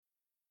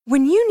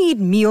When you need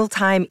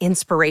mealtime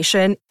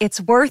inspiration,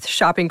 it's worth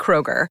shopping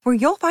Kroger, where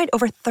you'll find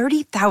over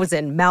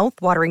 30,000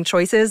 mouth-watering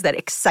choices that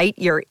excite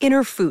your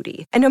inner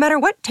foodie. And no matter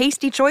what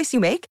tasty choice you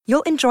make,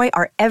 you'll enjoy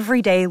our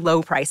everyday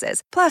low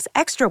prices, plus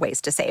extra ways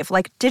to save,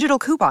 like digital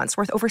coupons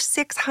worth over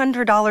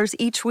 $600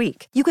 each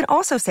week. You can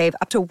also save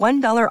up to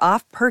 $1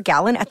 off per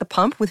gallon at the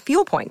pump with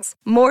fuel points.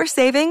 More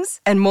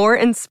savings and more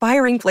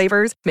inspiring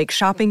flavors make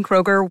shopping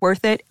Kroger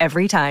worth it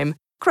every time.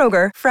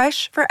 Kroger,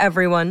 fresh for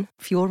everyone.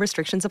 Fuel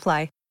restrictions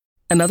apply.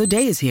 Another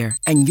day is here,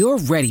 and you're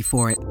ready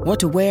for it. What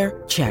to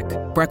wear? Check.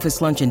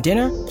 Breakfast, lunch, and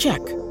dinner? Check.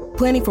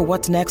 Planning for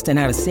what's next and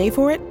how to save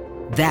for it?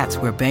 That's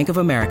where Bank of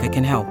America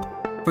can help.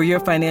 For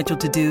your financial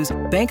to-dos,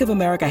 Bank of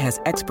America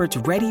has experts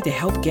ready to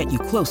help get you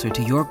closer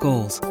to your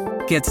goals.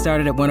 Get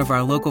started at one of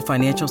our local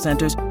financial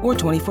centers or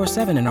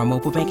 24/7 in our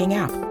mobile banking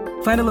app.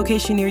 Find a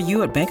location near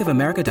you at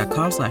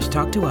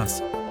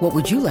bankofamerica.com/talktous. What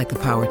would you like the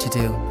power to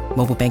do?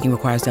 Mobile banking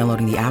requires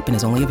downloading the app and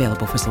is only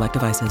available for select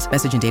devices.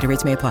 Message and data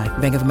rates may apply.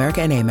 Bank of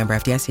America NA, member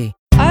FDIC.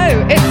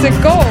 Oh, it's a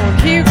goal.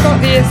 Who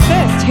got the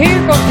assist?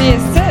 Who got the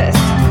assist?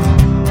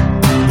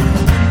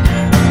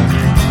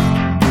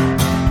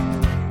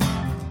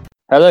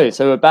 Hello,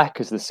 so we're back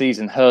as the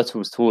season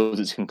hurtles towards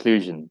its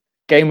conclusion.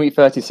 Game week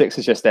 36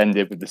 has just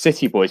ended, with the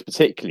City boys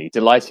particularly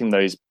delighting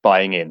those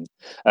buying in,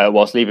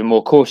 whilst leaving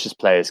more cautious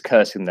players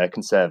cursing their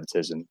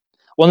conservatism.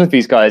 One of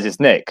these guys is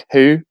Nick,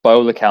 who, by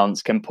all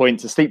accounts, can point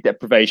to sleep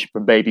deprivation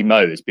from baby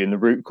Mo as being the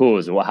root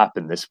cause of what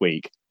happened this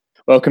week.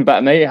 Welcome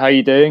back, mate. How are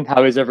you doing?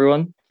 How is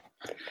everyone?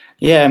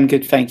 Yeah, I'm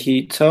good, thank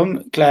you,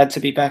 Tom. Glad to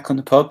be back on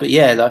the pod. But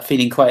yeah, like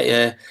feeling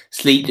quite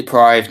sleep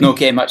deprived, not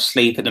getting much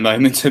sleep at the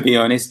moment, to be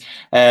honest.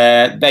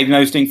 Baby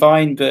Mo's doing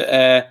fine,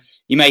 but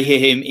you may hear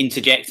him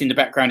interject in the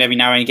background every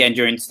now and again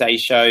during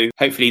today's show.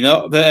 Hopefully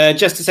not. But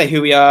just to say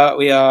who we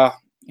are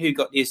Who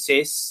Got the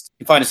Assist.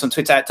 You can find us on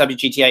Twitter at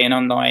WGTA and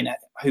online at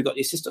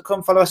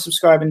whogottheassist.com. Follow us,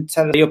 subscribe, and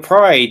tell your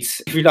pride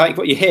if you like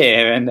what you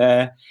hear.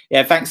 And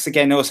yeah, thanks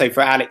again also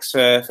for Alex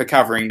for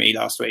covering me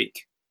last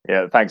week.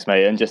 Yeah, thanks,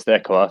 mate. And just to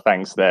echo our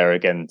thanks there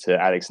again to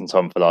Alex and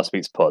Tom for last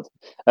week's pod.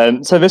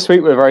 So this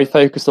week, we're very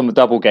focused on the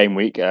double game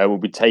week. We'll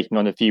be taking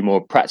on a few more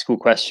practical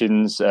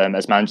questions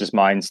as managers'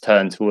 minds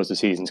turn towards the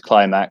season's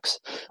climax.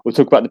 We'll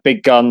talk about the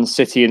big guns,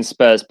 City and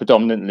Spurs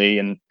predominantly,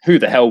 and who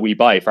the hell we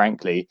buy,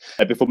 frankly,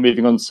 before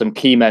moving on to some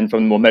key men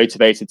from the more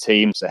motivated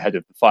teams ahead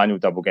of the final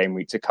double game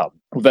week to come.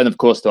 We'll then, of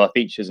course, do our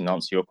features and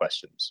answer your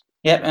questions.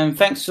 Yep, and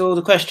thanks for all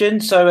the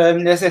questions. So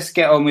let's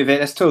get on with it.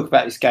 Let's talk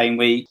about this game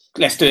week.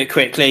 Let's do it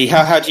quickly.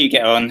 How do you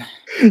get on?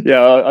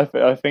 Yeah,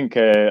 I think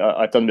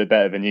I've done a bit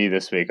better than you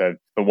this week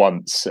for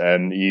once.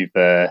 You've,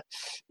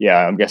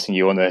 I'm guessing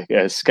you want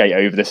to skate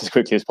over this as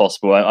quickly as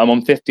possible. I'm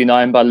on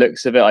 59 by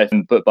looks of it.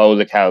 But by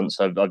all accounts,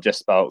 I've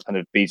just about kind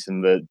of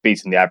beaten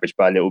the average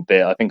by a little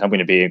bit. I think I'm going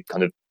to be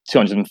kind of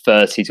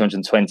 230,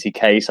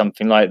 220k,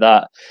 something like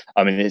that.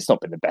 I mean, it's not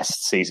been the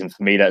best season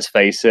for me, let's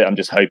face it. I'm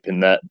just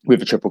hoping that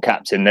with a triple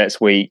captain next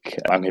week,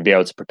 I'm going to be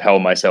able to propel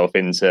myself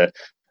into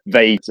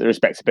vague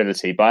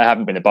respectability, but I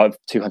haven't been above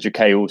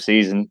 200k all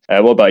season.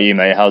 What about you,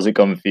 mate? How's it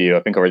gone for you? I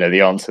think I already know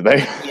the answer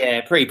though.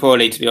 Yeah, pretty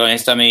poorly, to be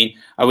honest. I mean,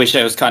 I wish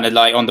I was kind of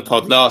like on the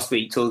pod last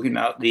week talking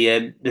about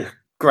the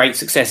great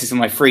successes of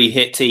my free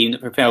hit team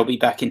that propelled me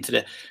back into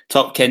the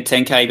top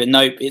 10k, but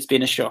nope, it's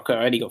been a shocker.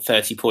 I only got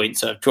 30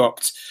 points, so I've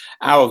dropped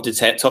out of the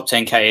top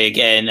 10k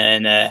again,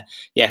 and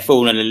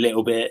fallen a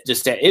little bit.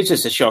 It was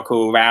just a shock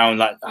all around.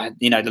 Like,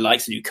 the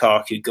likes of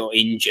Lukaku got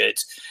injured,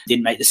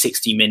 didn't make the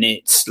 60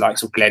 minutes.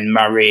 Likes of Glenn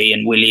Murray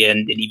and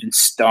Willian didn't even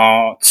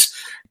start.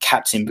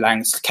 Captain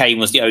Blanks, Kane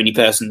was the only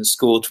person that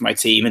scored for my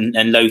team,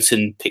 and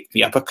Lowton picked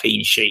me up a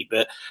clean sheet.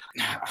 But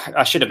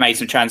I should have made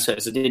some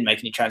transfers. I didn't make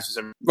any transfers.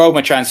 I rolled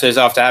my transfers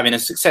after having a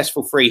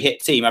successful free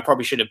hit team. I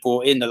probably should have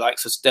brought in the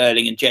likes of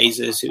Sterling and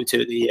Jesus, who were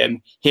two of the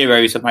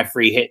heroes of my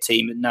free hit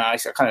team. And no, I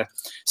kind of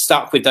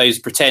stuck with those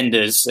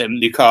pretenders,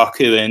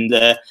 Lukaku and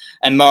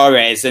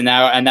Mahrez. And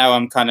now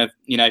I'm kind of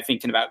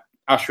thinking about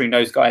ushering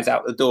those guys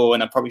out the door,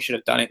 and I probably should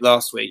have done it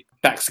last week.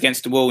 Backs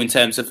against the wall in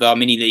terms of our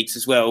mini leagues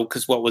as well,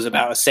 because what was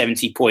about a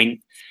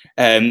 70-point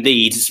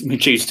lead is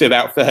reduced to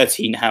about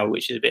 30 now,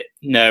 which is a bit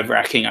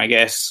nerve-wracking, I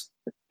guess.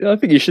 I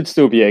think you should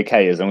still be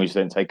okay as long as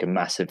you don't take a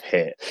massive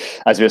hit.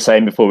 As we were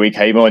saying before we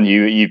came on,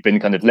 you've been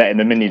kind of letting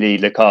the mini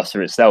league look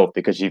after itself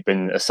because you've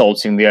been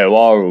assaulting the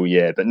OR all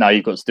year. But now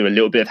you've got to do a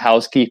little bit of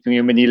housekeeping in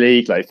your mini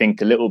league. Like, think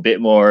a little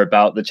bit more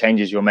about the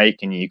changes you're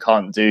making. You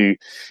can't do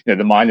the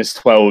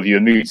 -12 you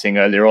were mooting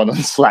earlier on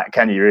Slack,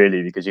 can you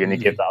really? Because you're going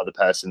to give that other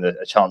person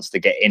a chance to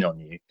get in on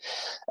you.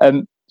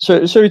 So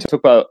we talk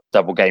about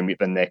double game week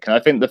then, Nick? And I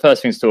think the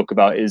first thing to talk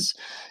about is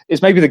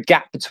maybe the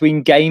gap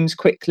between games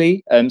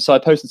quickly. So I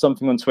posted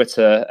something on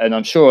Twitter, and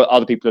I'm sure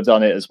other people have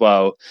done it as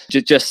well,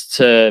 just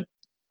to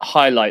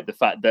highlight the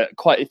fact that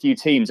quite a few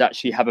teams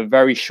actually have a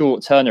very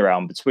short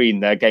turnaround between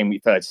their game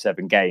week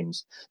 37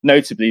 games.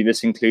 Notably,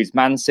 this includes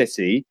Man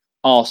City,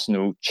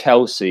 Arsenal,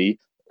 Chelsea,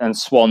 and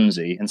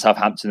Swansea, and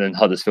Southampton and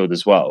Huddersfield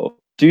as well.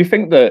 Do you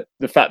think that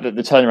the fact that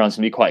the turnaround's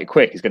going to be quite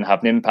quick is going to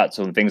have an impact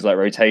on things like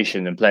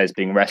rotation and players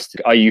being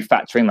rested? Are you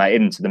factoring that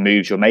into the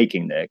moves you're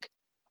making, Nick?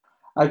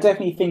 I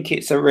definitely think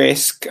it's a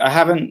risk. I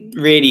haven't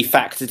really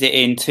factored it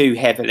in too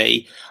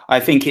heavily. I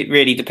think it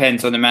really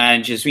depends on the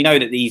managers. We know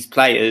that these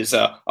players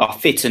are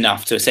fit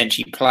enough to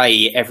essentially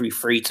play every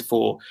 3 to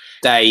 4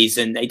 days,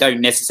 and they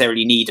don't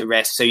necessarily need a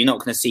rest. So you're not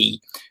going to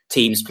see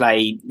teams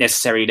play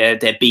necessarily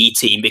their B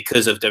team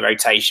because of the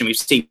rotation. We've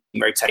seen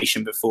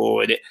rotation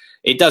before, and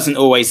it doesn't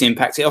always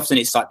impact it. Often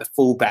it's like the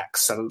fullbacks,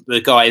 so the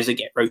guys that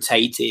get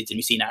rotated, and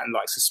you've seen that in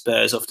like the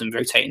Spurs often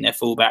rotating their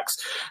fullbacks.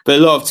 But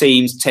a lot of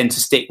teams tend to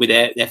stick with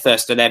their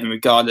first 11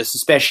 regardless,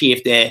 especially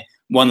if they're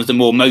one of the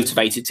more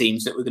motivated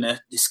teams that we're going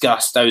to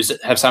discuss, those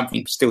that have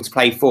something still to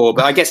play for.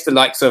 But I guess the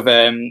likes of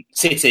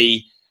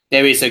City,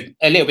 there is a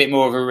little bit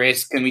more of a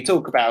risk. And we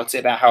talk about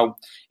it, about how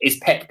is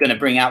Pep going to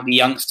bring out the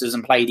youngsters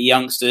and play the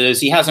youngsters?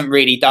 He hasn't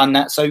really done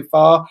that so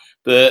far,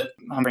 but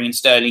I'm bringing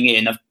Sterling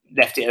in. I've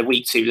left it a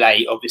week too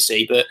late,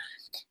 obviously, but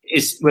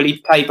will he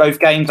play both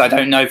games? I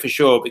don't know for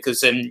sure,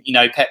 because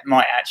Pep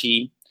might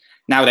actually,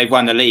 now they've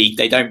won the league,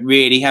 they don't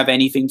really have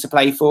anything to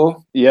play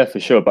for. Yeah, for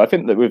sure. But I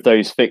think that with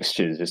those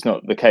fixtures, it's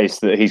not the case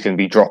that he's going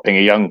to be dropping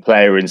a young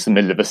player into the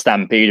middle of a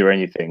stampede or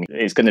anything.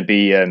 It's going to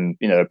be,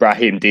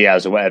 Brahim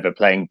Diaz or whatever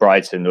playing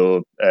Brighton,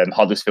 or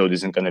Huddersfield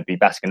isn't going to be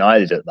batting an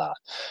eyelid at that.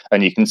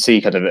 And you can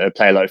see kind of a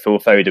player like Phil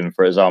Foden,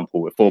 for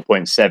example, with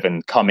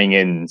 4.7 coming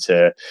in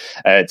to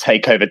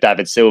take over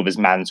David Silva's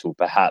mantle,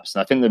 perhaps.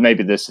 And I think that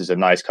maybe this is a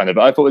nice kind of,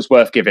 I thought it was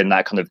worth giving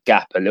that kind of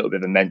gap a little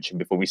bit of a mention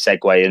before we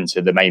segue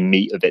into the main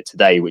meat of it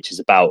today, which is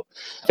about,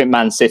 I think,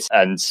 Man City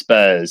and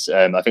Spurs.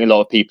 I think a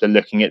lot of people are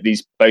looking at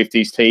both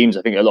these teams.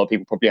 I think a lot of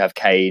people probably have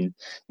Kane,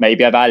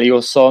 maybe have Ali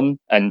or Son,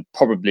 and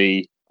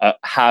probably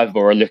have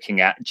or are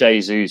looking at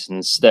Jesus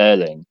and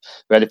Sterling.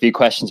 We had a few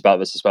questions about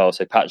this as well.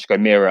 So Patrick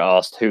O'Meara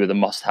asked, who are the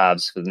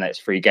must-haves for the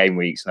next 3 game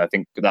weeks? And I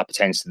think that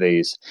pertains to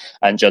these.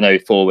 And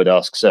Jono Forward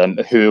asks,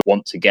 who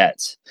want to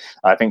get?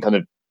 I think kind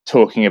of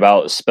talking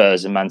about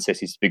Spurs and Man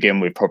City to begin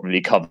with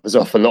probably covers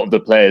off a lot of the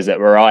players that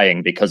we're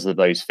eyeing because of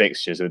those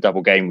fixtures. A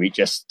double game week,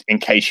 just in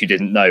case you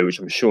didn't know, which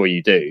I'm sure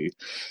you do.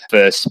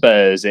 For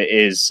Spurs, it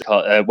is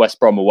West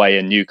Brom away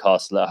and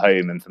Newcastle at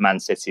home. And for Man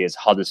City, it's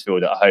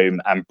Huddersfield at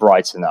home and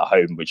Brighton at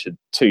home, which are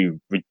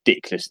 2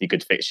 ridiculously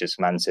good fixtures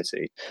for Man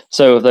City.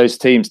 So of those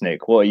teams,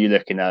 Nick, what are you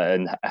looking at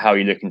and how are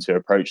you looking to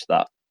approach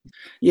that?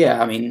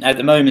 Yeah, I mean, at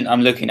the moment,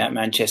 I'm looking at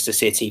Manchester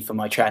City for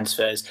my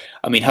transfers.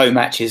 I mean, home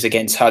matches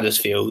against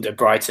Huddersfield and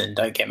Brighton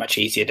don't get much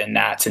easier than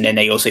that. And then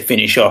they also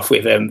finish off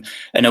with an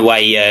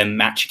away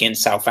match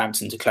against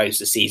Southampton to close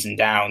the season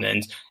down.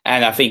 And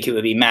I think it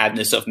would be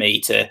madness of me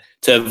to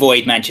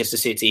avoid Manchester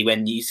City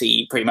when you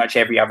see pretty much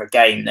every other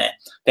game that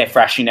they're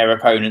thrashing their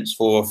opponents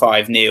 4 or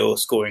 5-0,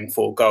 scoring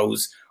 4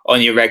 goals on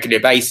a regular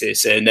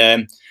basis. And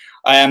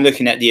I am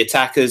looking at the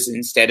attackers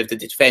instead of the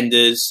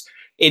defenders.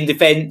 In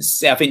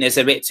defence, I think there's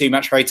a bit too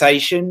much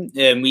rotation.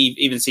 We've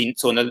even seen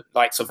sort of the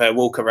likes of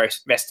Walker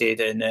rested,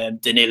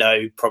 and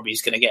Danilo probably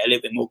is going to get a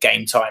little bit more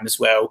game time as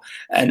well.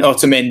 And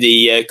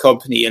Otamendi,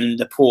 Kompany and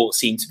Laporte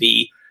seem to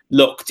be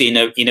locked in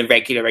a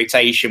regular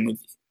rotation, with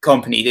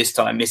Kompany this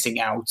time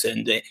missing out.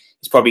 And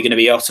it's probably going to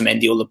be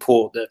Otamendi or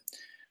Laporte that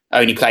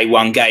only play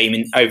 1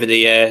 game over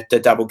the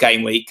double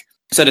game week.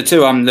 So the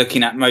 2 I'm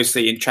looking at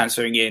mostly in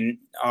transferring in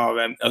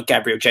are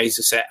Gabriel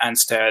Jesus and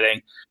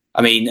Sterling.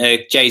 I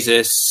mean,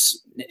 Jesus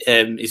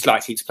is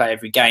likely to play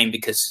every game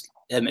because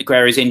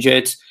Aguero is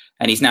injured,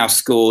 and he's now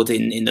scored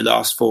in the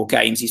last 4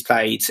 games he's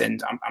played,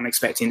 and I'm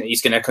expecting that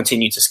he's going to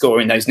continue to score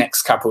in those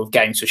next couple of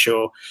games for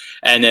sure.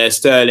 And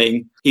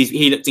Sterling,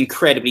 he looked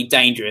incredibly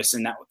dangerous,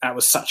 and that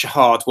was such a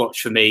hard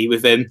watch for me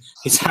with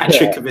his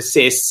hat-trick of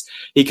assists.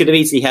 He could have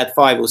easily had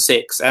 5 or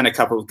 6 and a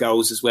couple of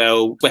goals as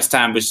well. West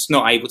Ham was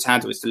not able to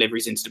handle his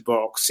deliveries into the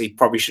box. He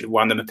probably should have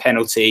won them a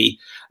penalty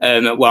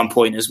at one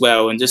point as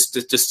well. And just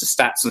the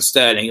stats on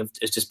Sterling have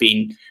just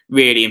been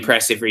really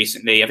impressive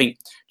recently. I think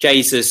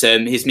Jesus,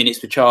 his minutes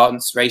per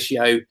chance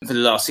ratio for the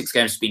last 6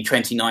 games has been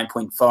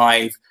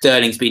 29.5.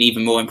 Sterling's been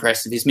even more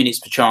impressive. His minutes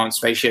per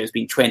chance ratio has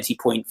been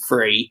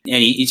 20.3.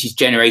 And he's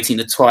generating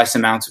the twice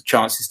amount of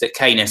chances that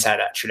Kane has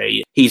had,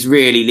 actually. He's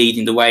really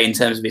leading the way in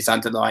terms of his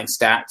underlying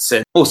stats.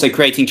 And also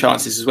creating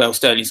chances as well.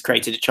 Sterling's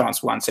created a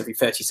chance once every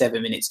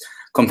 37 minutes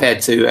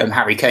compared to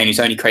Harry Kane, who's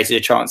only created a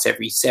chance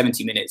every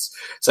 70 minutes.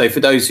 So for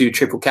those who are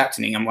triple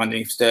captaining, I'm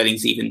wondering if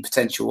Sterling's even a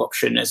potential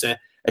option as a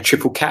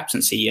triple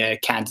captaincy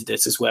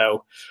candidate as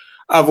well.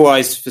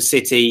 Otherwise, for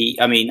City,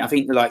 I mean, I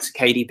think the likes of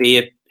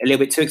KDB are a little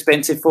bit too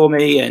expensive for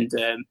me, and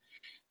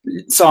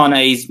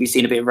Sane's we've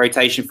seen a bit of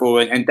rotation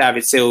for, and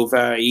David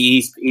Silva,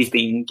 he's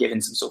been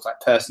given some sort of like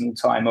personal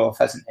time off,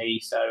 hasn't he?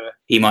 So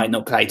he might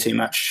not play too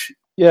much.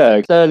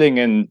 Yeah, Sterling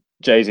and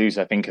Jesus,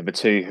 I think, are the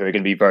 2 who are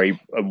going to be very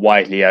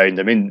widely owned.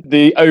 I mean,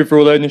 the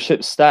overall ownership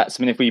stats,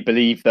 I mean, if we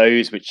believe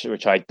those, which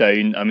I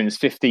don't, I mean, it's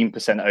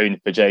 15%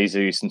 owned for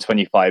Jesus and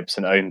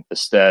 25% owned for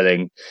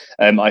Sterling.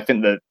 I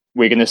think that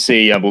we're going to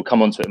see, and we'll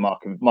come on to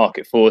it,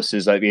 market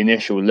forces, like the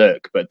initial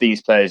look, but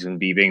these players are going to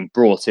be being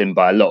brought in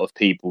by a lot of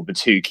people, the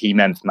two key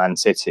men for Man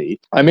City.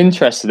 I'm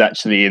interested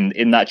actually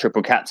in that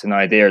triple captain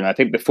idea, and I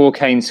think before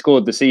Kane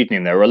scored this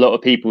evening, there were a lot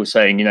of people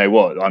saying, you know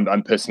what,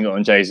 I'm putting it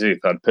on Jesus,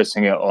 I'm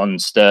putting it on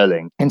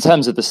Sterling. In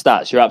terms of the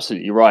stats, you're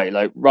absolutely right.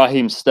 Like,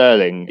 Raheem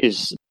Sterling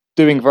is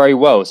doing very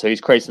well. So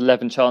he's created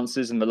 11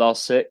 chances in the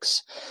last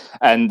 6,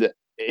 and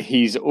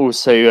he's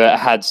also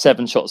had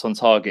 7 shots on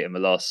target in the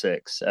last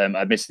 6.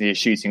 Admittedly, his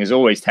shooting is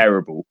always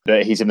terrible,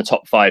 but he's in the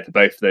top 5 for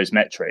both of those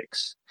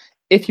metrics.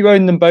 If you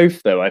own them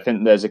both, though, I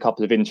think there's a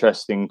couple of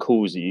interesting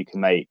calls that you can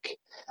make.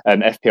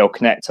 FPL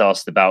Connect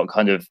asked about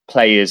kind of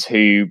players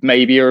who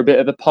maybe are a bit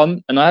of a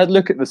punt. And I had a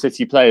look at the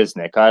City players,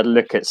 Nick. I had a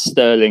look at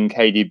Sterling,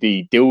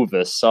 KDB,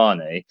 Dilver,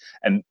 Sane,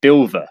 and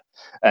Bilver.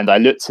 And I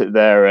looked at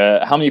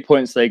their how many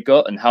points they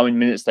got and how many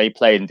minutes they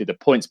played, and did a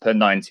points per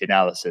 90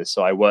 analysis.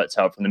 So I worked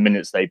out from the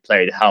minutes they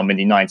played how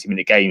many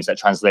 90-minute games that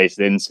translated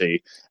into,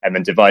 and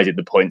then divided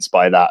the points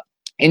by that.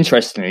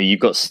 Interestingly,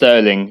 you've got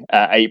Sterling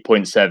at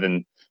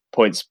 8.7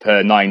 points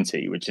per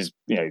 90, which is,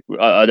 you know,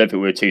 I don't think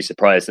we were too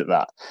surprised at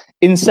that.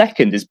 In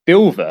second is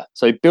Bilver.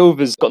 So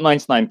Bilver's got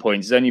 99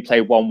 points. He's only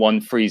played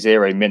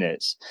 1,130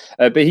 minutes,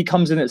 but he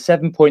comes in at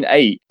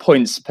 7.8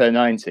 points per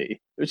 90.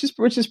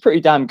 Which is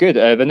pretty damn good.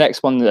 The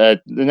next one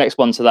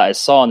to that is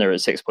Sana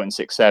at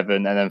 6.67,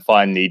 and then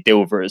finally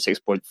Dilver at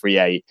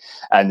 6.38,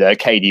 and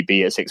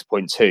KDB at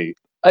 6.2.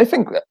 I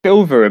think that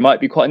Bilver might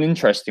be quite an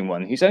interesting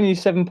one. He's only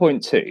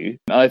 7.2.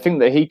 I think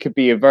that he could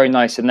be a very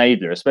nice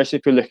enabler, especially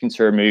if you're looking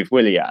to remove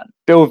Willian.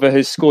 Bilver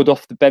has scored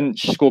points off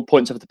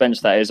the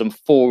bench, that is, on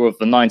 4 of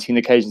the 19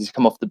 occasions he's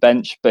come off the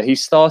bench, but he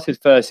started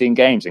 13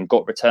 games and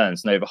got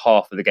returns in over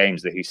half of the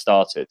games that he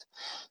started.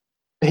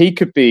 He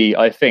could be,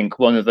 I think,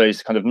 one of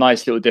those kind of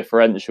nice little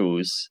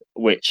differentials,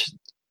 which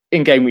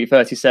in game week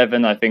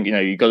 37, I think, you know,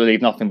 you've got to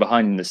leave nothing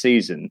behind in the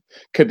season.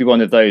 Could be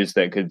one of those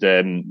that could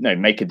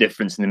make a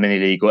difference in the mini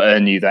league or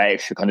earn you that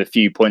extra kind of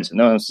few points that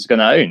no one else is going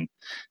to own.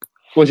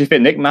 What do you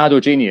think, Nick? Mad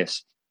or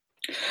genius?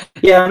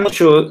 Yeah, I'm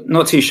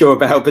not too sure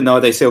about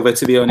Bernardo Silva,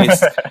 to be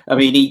honest. I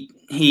mean,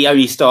 he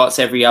only starts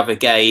every other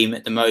game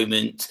at the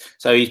moment,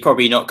 so he's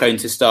probably not going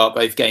to start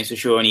both games for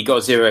sure. And he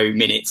got 0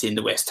 minutes in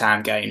the West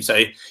Ham game,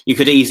 so you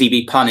could easily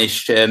be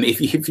punished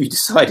if you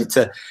decided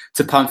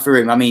to punt for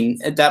him. I mean,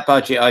 at that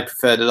budget, I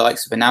prefer the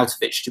likes of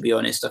Arnautovic, to be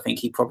honest. I think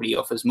he probably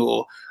offers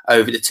more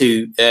over the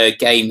 2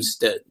 games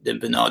than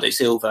Bernardo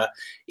Silva,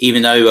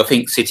 even though I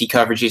think City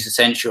coverage is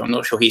essential. I'm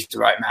not sure he's the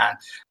right man.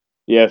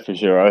 Yeah, for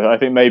sure. I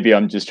think maybe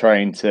I'm just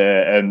trying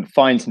to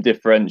find some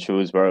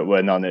differentials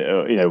where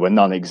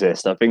none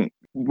exist. I think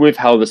with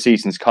how the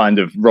season's kind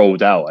of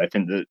rolled out, I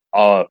think that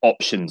our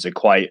options are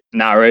quite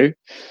narrow,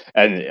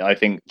 and I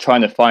think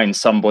trying to find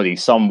somebody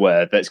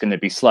somewhere that's going to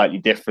be slightly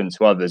different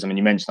to others. I mean,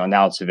 you mentioned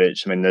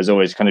Arnautovic. I mean, there's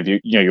always kind of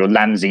your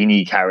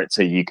Lanzini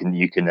character you can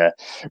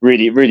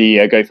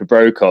really go for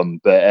broke on.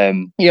 But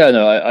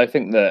I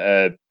think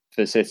that.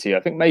 For City, I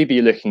think maybe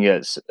you're looking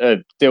at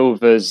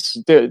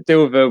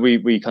Dilver.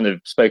 We kind of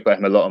spoke about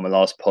him a lot on the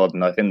last pod,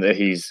 and I think that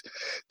he's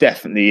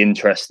definitely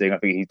interesting. I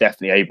think he's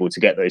definitely able to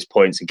get those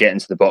points and get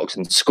into the box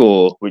and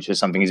score, which is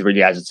something he's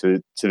really added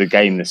to the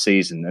game this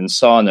season. And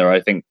Sana,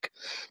 I think,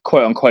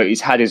 quote unquote,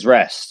 he's had his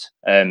rest,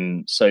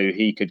 so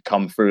he could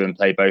come through and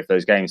play both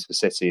those games for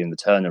City in the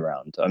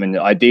turnaround. I mean,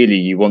 ideally,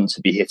 you want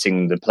to be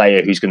hitting the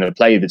player who's going to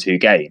play the 2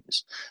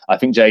 games. I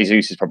think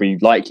Jesus is probably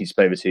likely to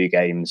play the 2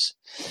 games.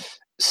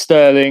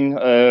 Sterling,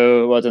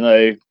 I don't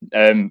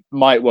know,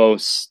 might well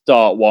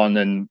start one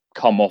and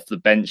come off the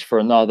bench for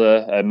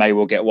another, may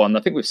well get one. I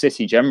think with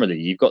City generally,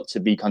 you've got to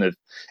be kind of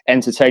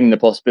entertaining the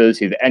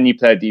possibility that any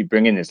player that you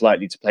bring in is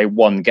likely to play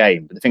 1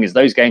 game. But the thing is,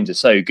 those games are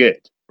so good,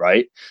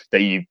 right,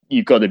 that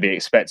you've got to be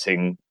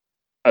expecting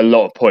a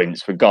lot of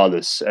points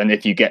regardless. And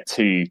if you get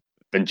 2,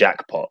 then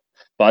jackpot.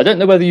 But I don't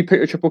know whether you put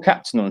your triple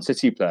captain on a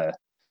City player.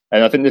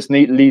 And I think this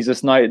leads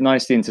us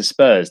nicely into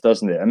Spurs,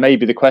 doesn't it? And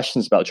maybe the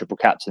questions about triple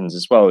captains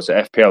as well. So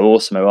FPL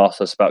Awesome asked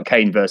us about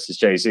Kane versus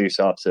Jesus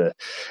after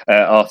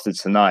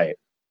tonight.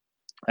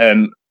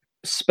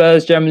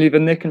 Spurs generally, the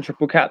Nick and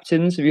triple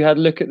captains. Have you had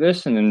a look at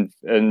this and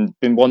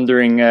been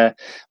wondering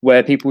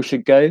where people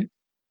should go?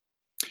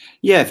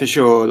 Yeah, for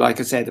sure. Like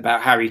I said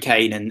about Harry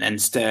Kane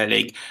and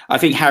Sterling, I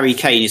think Harry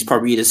Kane is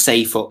probably the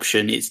safe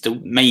option. It's the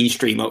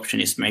mainstream option.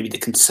 It's maybe the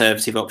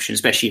conservative option,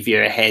 especially if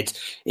you're ahead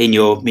in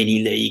your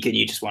mini league and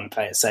you just want to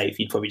play it safe.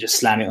 You'd probably just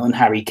slam it on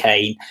Harry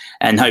Kane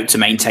and hope to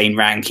maintain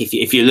rank.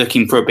 If you're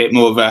looking for a bit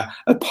more of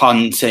a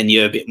punt and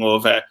you're a bit more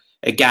of a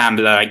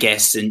gambler, I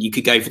guess, and you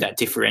could go for that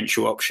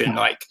differential option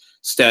like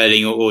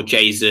Sterling or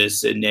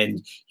Jesus, and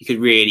then you could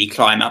really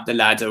climb up the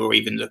ladder, or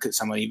even look at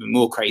someone even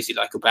more crazy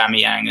like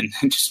Aubameyang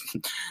and just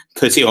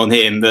put it on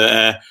him.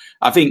 But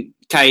I think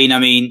Kane, I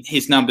mean,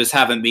 his numbers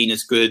haven't been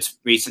as good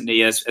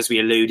recently as we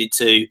alluded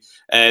to.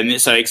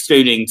 So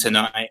excluding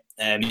tonight,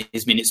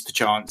 his minutes per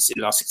chance in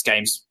the last 6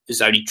 games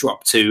has only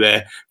dropped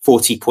to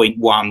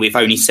 40.1 with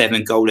only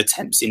 7 goal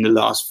attempts in the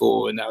last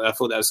 4. And I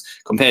thought that was,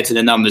 compared to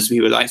the numbers we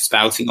were like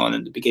spouting on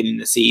at the beginning of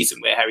the season,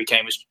 where Harry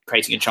Kane was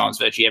creating a chance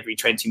virtually every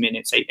 20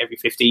 minutes, every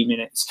 15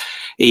 minutes.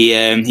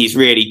 He's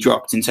really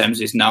dropped in terms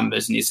of his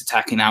numbers and his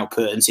attacking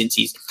output. And since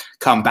he's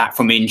come back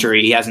from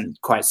injury, he hasn't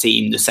quite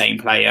seemed the same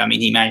player. I mean,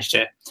 he managed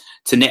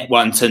to net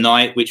one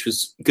tonight, which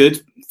was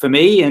good for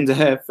me and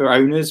for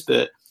owners,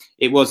 but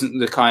it wasn't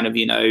the kind of,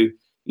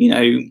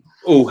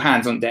 all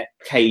hands on deck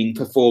Kane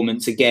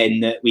performance again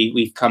that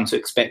we've come to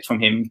expect from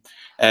him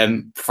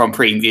from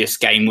previous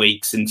game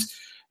weeks.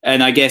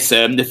 And I guess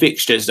the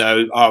fixtures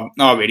though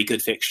are really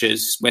good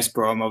fixtures. West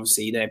Brom,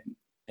 obviously,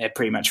 they're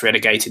pretty much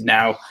relegated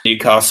now.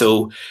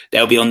 Newcastle,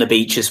 they'll be on the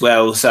beach as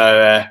well.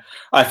 So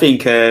I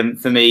think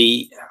for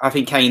me, I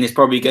think Kane is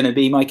probably going to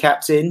be my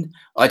captain.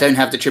 I don't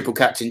have the triple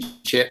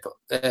captainship.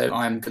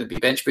 I'm going to be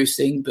bench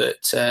boosting,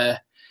 but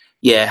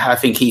I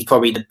think he's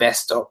probably the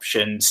best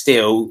option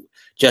still,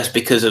 just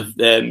because of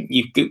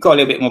you've got a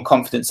little bit more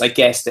confidence, I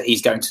guess, that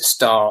he's going to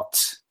start.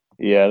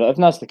 Yeah,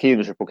 that's the key of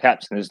the triple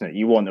captain, isn't it?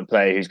 You want a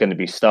player who's going to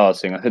be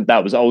starting. I think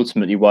that was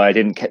ultimately why I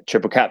didn't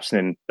triple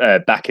captain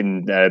him back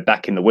in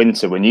the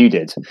winter when you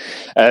did.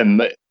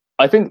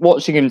 I think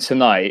watching him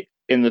tonight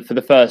for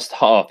the first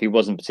half, he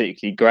wasn't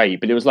particularly great,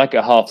 but it was like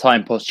at half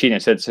time,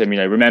 Pochettino said to him,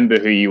 remember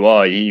who you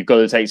are. You've got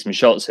to take some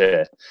shots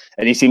here.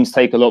 And he seems to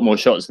take a lot more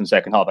shots in the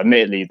second half.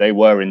 Admittedly, they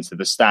were into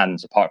the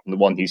stands apart from the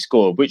one he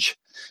scored, which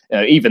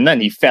even then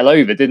he fell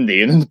over, didn't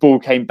he? And then the ball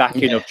came back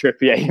in off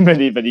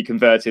Trippier, but he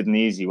converted an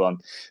easy one.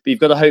 But you've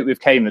got to hope with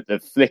Kane that the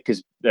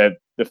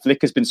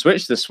flick has been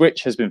switched, the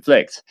switch has been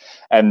flicked,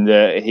 and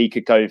he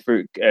could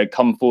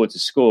come forward to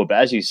score. But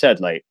as you said,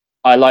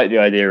 I like the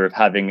idea of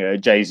having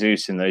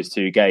Jesus in those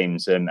 2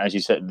 games. As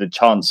you said, the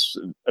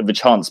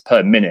chance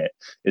per minute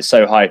is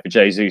so high for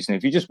Jesus. And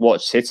if you just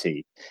watch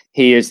City,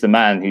 he is the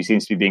man who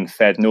seems to be being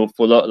fed an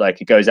awful lot. Like,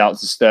 he goes out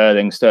to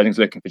Sterling. Sterling's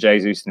looking for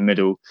Jesus in the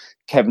middle.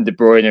 Kevin De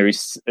Bruyne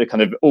is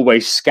kind of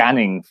always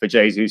scanning for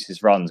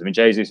Jesus's runs. I mean,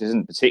 Jesus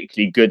isn't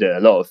particularly good at a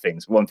lot of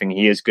things. One thing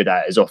he is good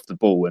at is off the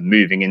ball and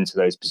moving into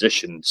those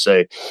positions.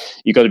 So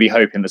you've got to be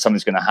hoping that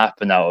something's going to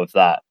happen out of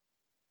that.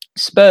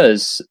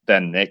 Spurs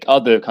then, Nick,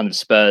 other kind of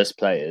Spurs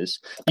players.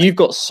 You've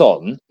got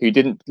Son, who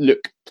didn't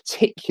look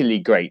particularly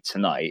great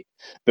tonight,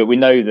 but we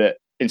know that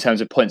in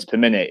terms of points per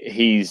minute,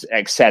 he's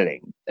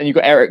excelling. And you've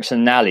got Eriksen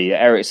and Ali.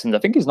 Eriksen, I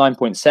think, is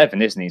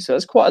 9.7, isn't he? So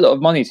that's quite a lot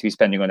of money to be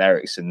spending on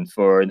Eriksen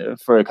for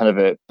a kind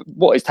of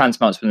what is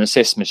tantamount to an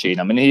assist machine.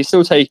 I mean, he's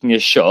still taking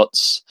his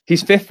shots.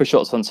 He's 5th for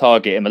shots on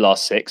target in the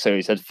last 6. So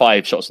he's had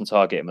 5 shots on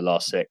target in the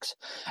last 6.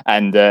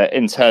 And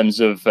in terms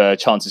of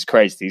chances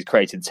created, he's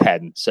created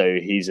 10. So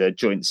he's a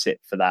joint sit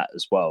for that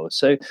as well.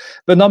 So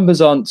the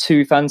numbers aren't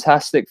too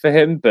fantastic for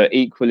him, but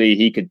equally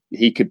he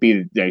could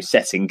be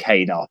setting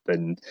Kane up,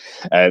 and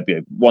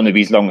one of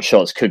these long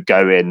shots could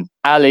go in.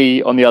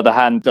 Ali, on the other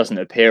hand, doesn't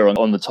appear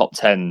on the top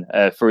 10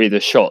 for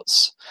either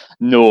shots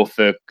nor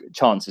for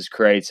chances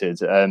created.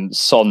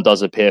 Son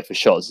does appear for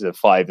shots. He's at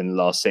 5 in the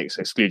last 6,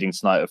 excluding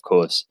tonight, of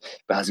course,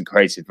 but hasn't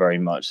created very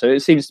much. So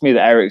it seems to me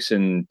that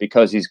Eriksen,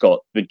 because he's got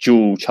the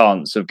dual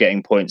chance of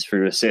getting points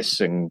through assists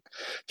and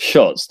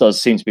shots,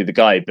 does seem to be the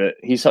guy. But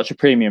he's such a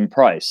premium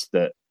price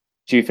that,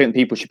 do you think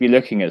people should be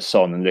looking at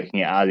Son and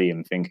looking at Ali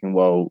and thinking,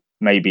 well,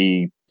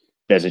 maybe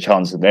there's a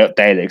chance that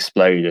they'll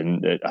explode,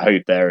 and I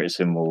hope that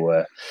Eriksen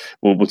will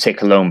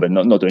tick along, but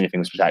not do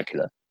anything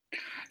spectacular?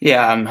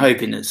 Yeah, I'm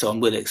hoping that Son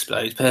will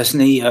explode.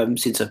 Personally,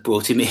 since I've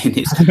brought him in,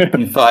 it's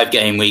been 5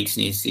 game weeks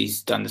and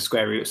he's done the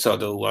square root of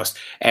sod all, whilst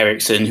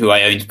Eriksen, who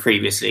I owned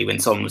previously when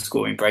Son was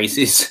scoring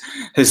braces,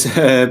 has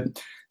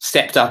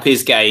stepped up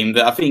his game.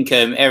 But I think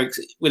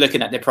we're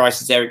looking at their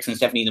prices. Eriksen's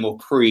definitely the more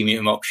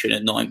premium option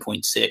at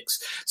 9.6.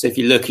 So if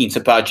you're looking to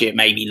budget,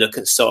 maybe look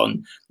at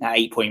Son at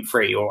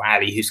 8.3 or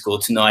Ali, who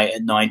scored tonight,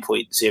 at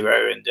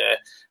 9.0. And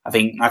I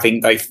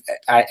think both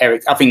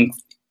Eric. I think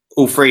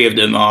all 3 of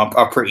them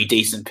are pretty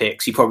decent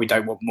picks. You probably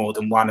don't want more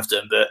than one of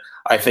them, but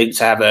I think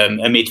to have a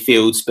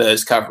midfield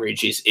Spurs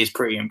coverage is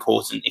pretty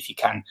important if you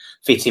can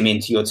fit him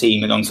into your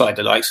team alongside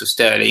the likes of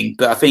Sterling.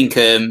 But I think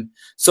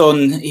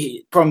Son,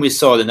 problem with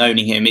Son and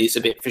owning him is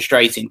a bit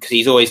frustrating because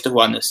he's always the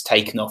one that's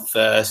taken off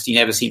first. He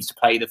never seems to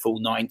play the full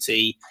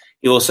 90.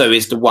 He also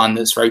is the one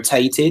that's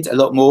rotated a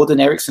lot more than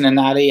Eriksen and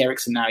Ali.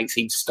 Eriksen and Ali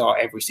seem to start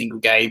every single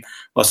game,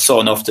 while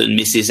Son often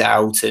misses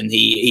out, and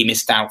he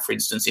missed out, for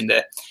instance,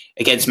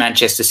 against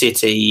Manchester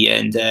City.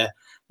 And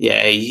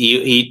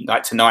he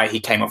like tonight,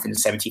 he came off in the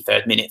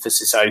 73rd minute for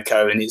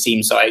Sissoko, and it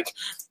seems like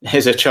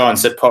there's a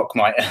chance that Poch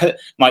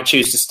might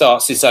choose to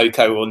start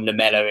Sissoko on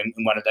Lamela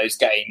in one of those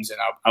games, and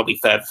I'll be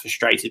further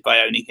frustrated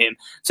by owning him.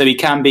 So he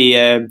can be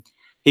a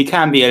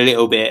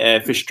little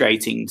bit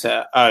frustrating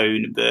to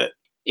own, but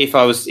if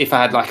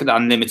I had like an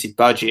unlimited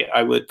budget,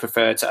 I would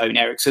prefer to own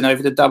Eriksen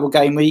over the double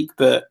game week.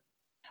 But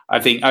I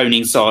think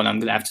owning Son, I'm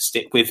going to have to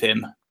stick with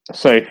him.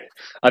 So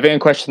I think a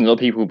question a lot of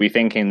people will be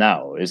thinking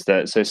now is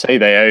that, so say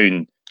they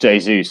own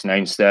Jesus and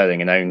own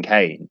Sterling and own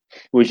Kane,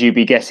 would you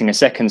be getting a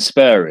second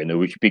Spur in, or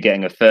would you be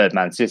getting a third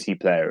Man City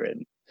player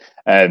in?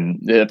 I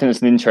think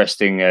there's an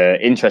interesting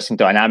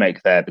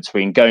dynamic there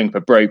between going for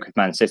broke with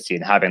Man City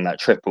and having that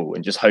triple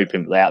and just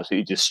hoping they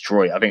absolutely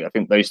destroy it. I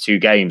think those two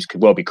games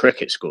could well be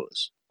cricket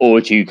scores. Or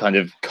would you kind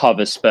of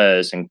cover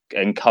Spurs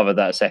and cover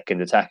that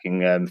second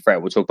attacking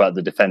threat? We'll talk about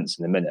the defence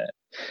in a minute.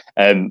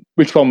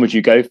 Which one would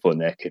you go for,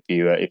 Nick, if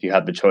you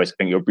had the choice? I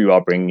think you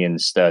are bringing in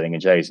Sterling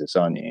and Jesus,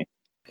 aren't you?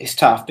 It's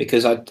tough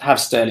because I'd have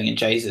Sterling and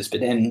Jesus,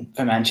 but then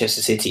for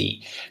Manchester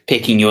City,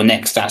 picking your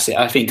next asset,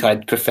 I think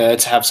I'd prefer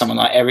to have someone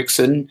like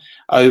Eriksen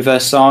over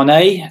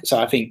Sane. So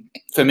I think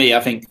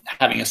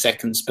having a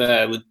second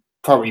Spur would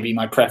probably be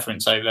my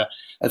preference over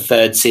a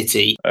third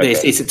City. Okay.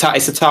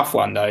 It's a tough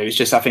one though. It's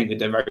just I think with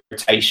the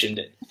rotation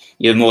that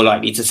you're more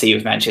likely to see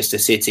with Manchester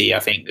City, I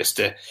think just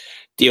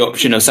the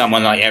option of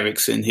someone like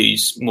Eriksen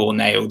who's more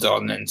nailed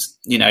on and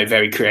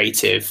very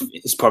creative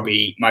is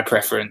probably my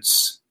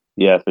preference.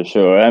 Yeah, for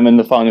sure. And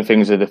the final thing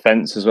is the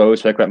defence as well. We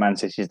spoke about Man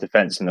City's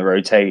defence and the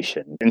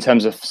rotation. In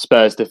terms of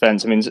Spurs'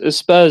 defence, I mean,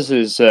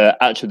 Spurs'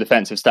 actual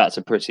defensive stats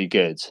are pretty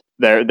good.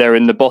 They're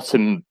in the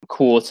bottom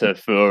quarter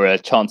for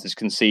chances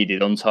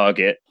conceded on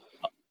target,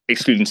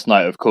 excluding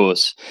tonight, of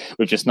course,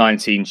 with just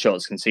 19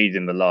 shots conceded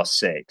in the last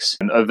 6.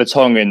 And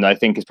Vertonghen, I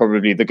think, is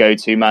probably the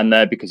go-to man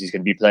there because he's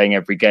going to be playing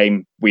every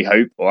game, we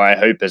hope, or I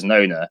hope as an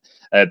owner.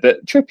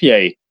 But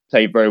Trippier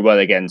played very well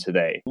again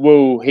today.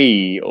 Will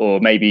he, or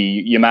maybe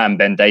your man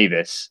Ben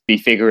Davies, be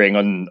figuring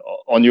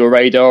on your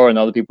radar and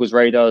other people's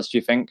radars, do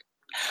you think?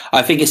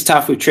 I think it's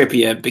tough with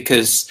Trippier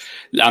because,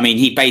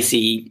 he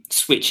basically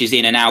switches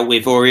in and out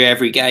with Aurier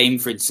every game.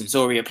 For instance,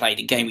 Aurier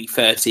played in game week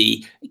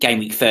 30, game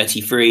week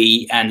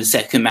 33, and the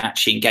second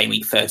match in game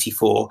week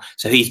 34.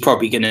 So he's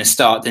probably going to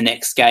start the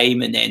next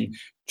game and then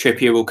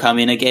Trippier will come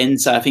in again.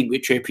 So I think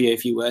with Trippier,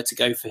 if you were to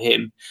go for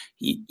him,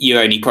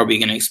 you're only probably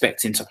going to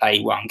expect him to play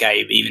one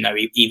game, even though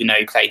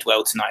he played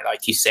well tonight,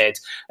 like you said.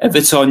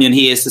 Vertonghen,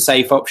 he is the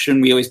safe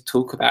option. We always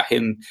talk about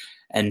him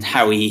and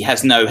how he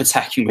has no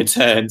attacking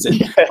returns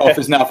and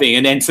offers nothing.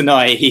 And then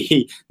tonight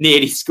he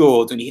nearly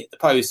scored when he hit the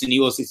post, and he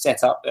also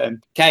set up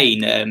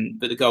Kane,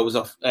 but the goal was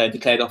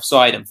declared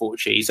offside,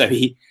 unfortunately. So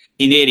he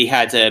nearly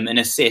had an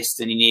assist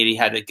and he nearly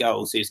had a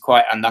goal. So he was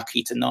quite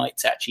unlucky tonight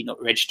to actually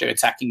not register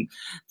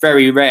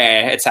very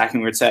rare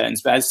attacking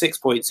returns. But at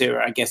 6.0,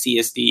 I guess he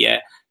is the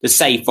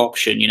safe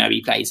option.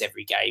 He plays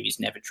every game. He's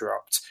never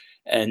dropped.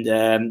 And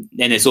then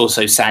there's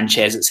also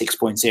Sanchez at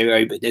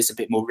 6.0, but there's a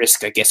bit more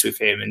risk, I guess, with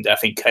him. And I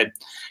think,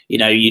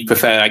 you'd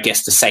prefer, I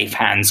guess, the safe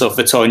hands of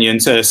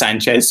Vertonghen to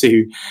Sanchez,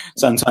 who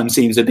sometimes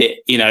seems a bit,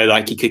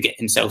 like he could get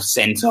himself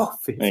sent off.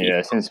 Yeah,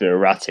 it seems a bit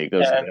erratic,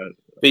 doesn't it?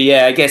 But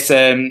yeah, I guess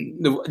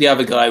the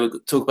other guy, we'll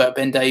talk about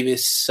Ben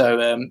Davies.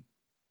 So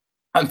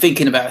I'm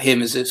thinking about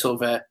him as a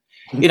sort of a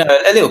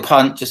little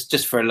punt,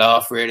 just for a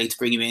laugh, really, to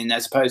bring him in.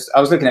 As opposed,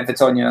 I was looking at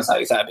Vertonghen and I was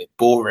like, is that a bit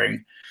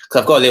boring?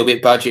 Because I've got a little bit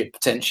of budget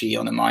potentially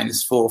on a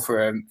 -4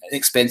 for an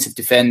expensive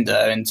defender.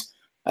 And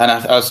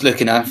I was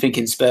looking, I'm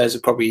thinking Spurs are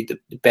probably the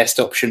best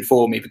option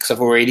for me because I've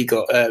already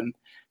got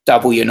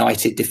double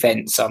United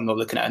defence. So I'm not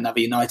looking at another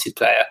United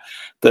player.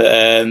 But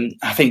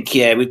I think,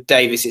 with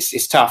Davies,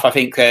 it's tough. I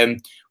think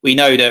we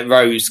know that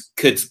Rose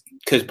could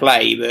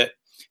play, but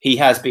he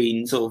has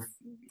been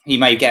he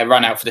may get a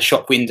run out for the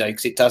shop window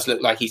because it does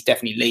look like he's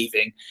definitely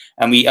leaving.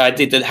 And I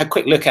did a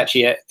quick look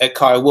actually at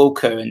Kyle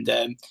Walker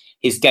and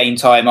his game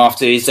time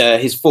after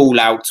his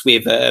fallout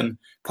with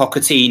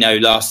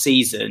Pochettino last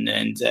season,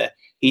 and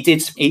he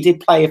did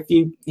play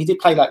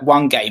like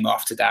one game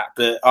after that,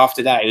 but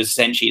after that it was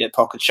essentially that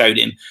Pocket showed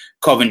him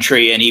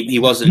Coventry and he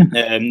wasn't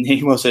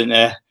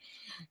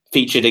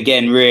featured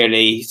again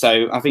really.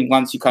 So I think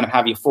once you kind of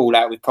have your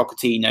fallout with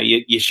Pochettino,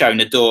 you're shown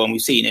the door, and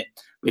we've seen it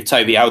with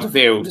Toby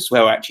Alderweireld as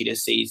well actually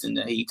this season,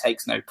 that he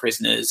takes no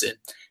prisoners. And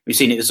we've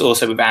seen it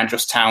also with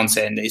Andros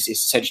Townsend. It's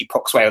essentially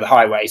Poch's way or the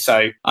highway.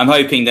 So I'm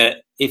hoping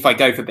that if I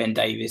go for Ben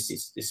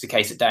Davies, it's the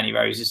case that Danny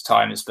Rose's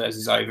time at Spurs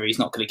is over. He's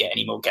not going to get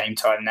any more game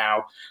time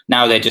now.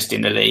 Now they're just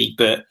in the league,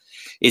 but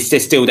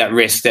there's still that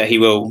risk that he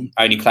will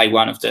only play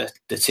one of the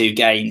 2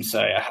 games.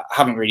 So I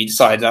haven't really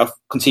decided. I'll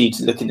continue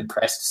to look in the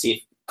press to see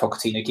if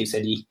Pochettino gives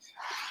any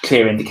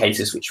clear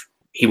indicators, which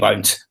he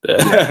won't.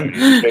 But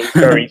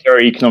very,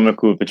 very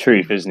economical with the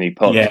truth, isn't he,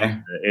 Pop?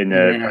 In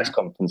press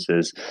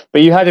conferences.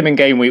 But you had him in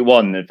game week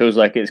 1. It feels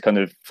like it's kind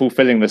of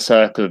fulfilling the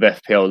circle of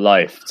FPL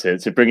life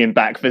to bring him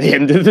back for the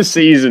end of the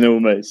season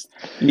almost.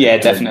 Yeah,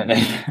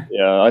 definitely.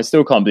 I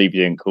still can't believe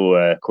you didn't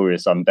call your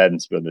son Ben,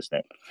 to be honest,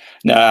 Nick.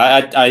 No, I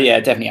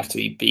definitely have to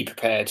be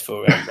prepared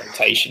for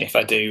rotation if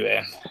I do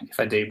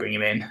bring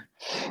him in.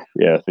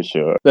 Yeah, for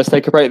sure. Let's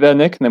take a break there,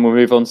 Nick, and then we'll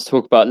move on to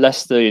talk about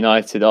Leicester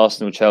United,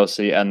 Arsenal,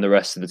 Chelsea, and the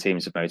rest of the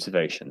teams of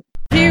motivation.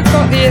 Who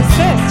got the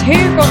assist?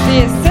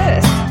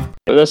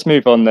 But let's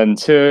move on then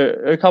to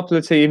a couple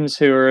of teams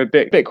who are a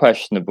bit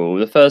questionable.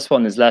 The first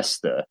one is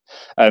Leicester.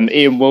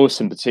 Ian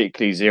Wilson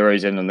particularly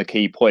zeroes in on the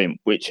key point,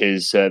 which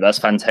is that's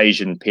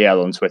Fantasian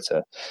PL on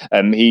Twitter.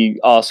 He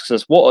asks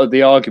us, what are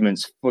the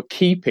arguments for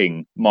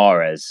keeping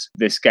Mahrez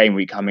this game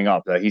week coming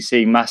up? He's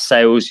seeing mass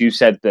sales. You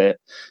said that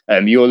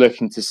you're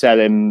looking to sell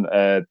him,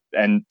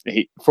 and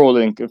for all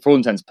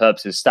intents and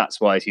purposes,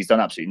 stats-wise, he's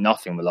done absolutely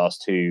nothing the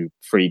last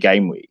 2-3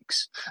 game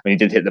weeks. I mean, he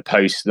did hit the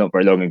post not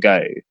very long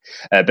ago.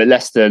 But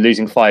Leicester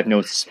losing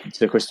 5-0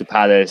 to Crystal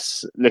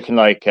Palace, looking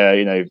like,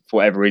 for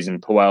whatever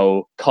reason,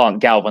 Puel can't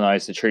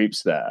galvanise the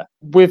troops there.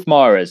 With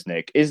Mahrez,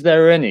 Nick, is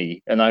there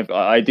any, and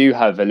I do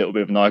have a little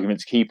bit of an argument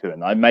to keep him,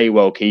 and I may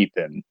well keep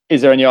him.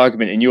 Is there any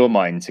argument in your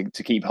mind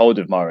to keep hold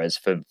of Mahrez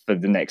for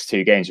the next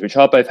 2 games, which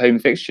are both home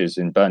fixtures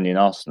in Burnley and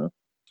Arsenal?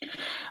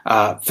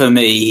 For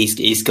me,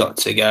 he's got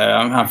to go.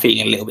 I'm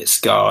feeling a little bit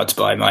scarred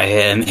by my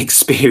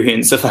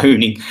experience of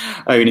owning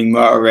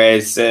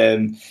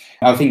Mahrez.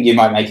 I think you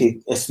might make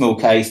a small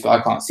case, but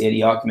I can't see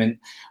any argument.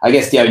 I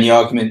guess the only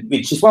argument,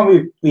 which is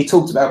one we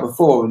talked about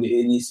before, and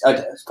it's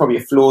probably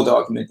a flawed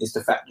argument, is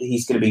the fact that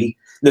he's going to be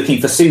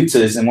looking for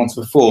suitors and want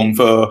to perform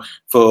for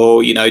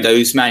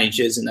those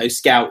managers and those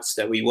scouts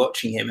that we're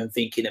watching him and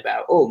thinking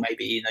about,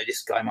 maybe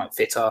this guy might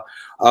fit our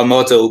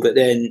model, but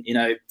then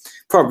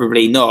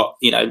probably not.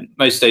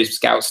 Most of those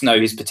scouts know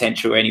his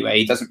potential anyway.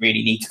 He doesn't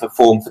really need to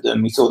perform for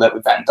them. We saw that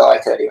with Van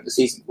Dijk earlier in the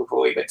season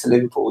before he went to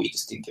Liverpool. He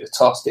just didn't give a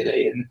toss, did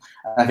he? And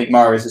I think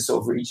Mahrez has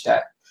sort of reached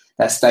that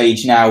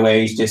stage now where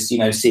he's just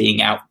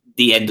seeing out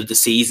the end of the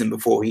season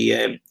before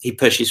he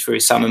pushes for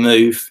his summer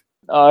move.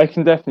 I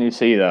can definitely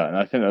see that, and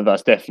I think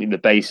that's definitely the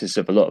basis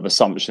of a lot of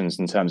assumptions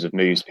in terms of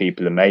moves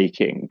people are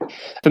making.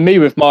 For me,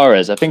 with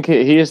Mahrez, I think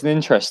he is an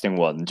interesting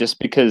one, just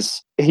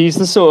because he's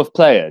the sort of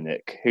player,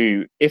 Nick,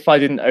 who, if I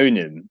didn't own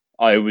him,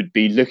 I would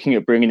be looking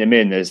at bringing him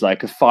in as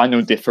like a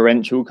final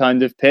differential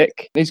kind of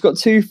pick. He's got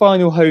 2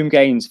 final home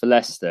games for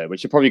Leicester,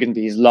 which are probably going to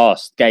be his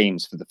last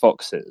games for the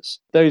Foxes.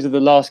 Those are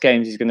the last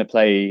games he's going to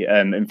play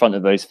in front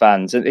of those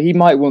fans, and he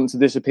might want to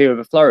disappear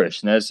with a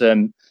flourish.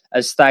 And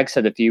as Stag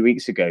said a few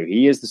weeks ago,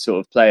 he is the sort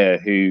of player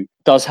who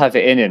does have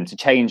it in him to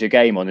change a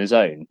game on his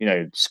own,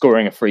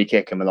 scoring a free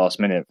kick in the last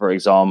minute, for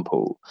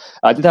example.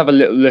 I did have a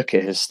little look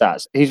at his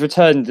stats. He's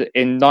returned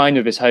in 9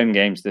 of his home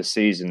games this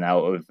season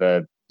out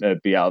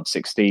of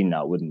 16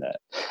 now, wouldn't it?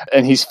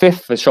 And he's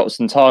 5th for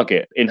shots on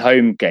target in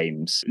home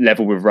games,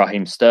 level with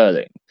Raheem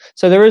Sterling.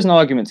 So there is an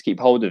argument to keep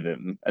hold of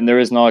him. And there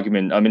is an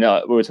argument,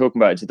 we were talking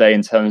about it today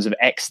in terms of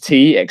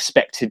XT,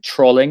 expected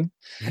trolling.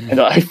 And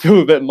I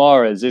feel that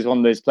Mahrez is one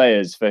of those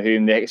players for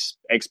whom the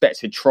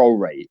expected troll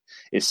rate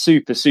is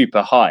super,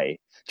 super high,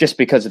 just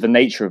because of the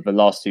nature of the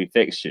last 2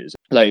 fixtures.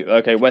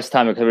 West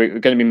Ham are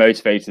going to be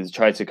motivated to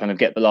try to kind of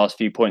get the last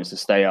few points to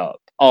stay up.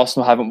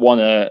 Arsenal haven't won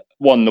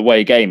the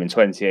away game in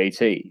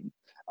 2018.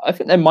 I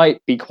think there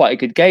might be quite a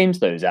good games,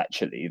 those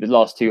actually, the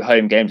last 2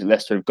 home games that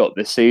Leicester have got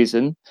this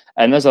season.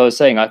 And as I was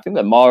saying, I think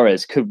that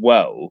Mahrez could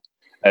well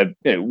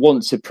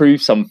want to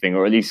prove something,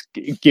 or at least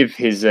give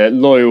his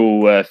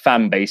loyal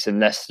fan base in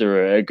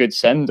Leicester a good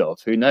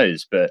send-off. Who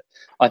knows? But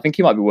I think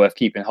he might be worth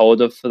keeping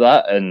hold of for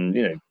that.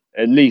 And,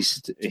 at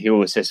least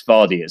he'll assist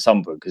Vardy at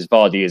some point, because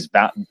Vardy is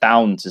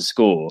bound to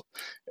score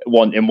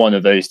in one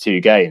of those 2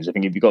 games. I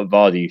think if you've got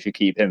Vardy, you should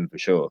keep him for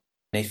sure.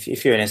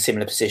 If you're in a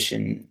similar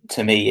position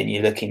to me and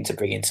you're looking to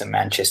bring in some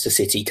Manchester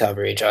City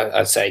coverage,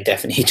 I'd say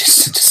definitely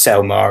just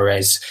sell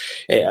Mahrez.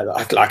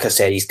 Like I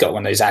said, he's got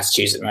one of those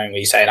attitudes at the moment where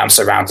you're saying, I'm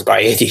surrounded by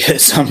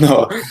idiots. I'm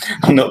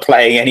not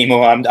playing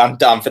anymore. I'm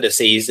done for the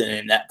season.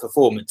 And that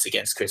performance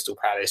against Crystal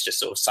Palace just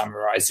sort of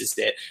summarises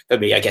it for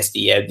me. I guess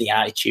the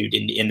attitude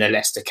in the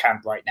Leicester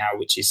camp right now,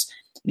 which is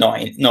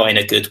not in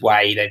a good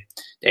way.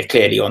 They're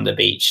clearly on the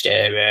beach.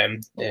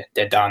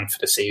 They're done for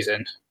the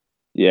season.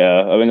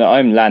 Yeah,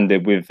 I'm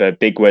landed with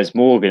Big Wes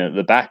Morgan at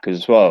the back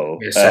as well.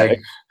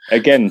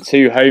 Again,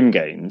 2 home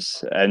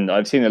games, and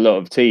I've seen a lot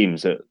of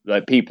teams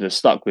that people are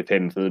stuck with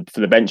him for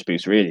the bench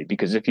boost, really,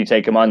 because if you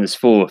take a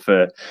 -4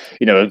 for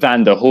a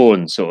Van der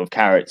Horn sort of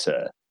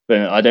character,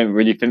 then I don't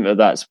really think that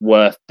that's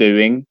worth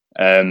doing.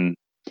 If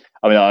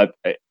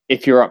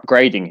you're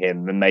upgrading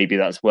him, then maybe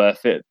that's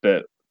worth it,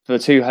 but for the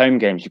 2 home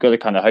games, you've got to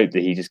kind of hope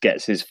that he just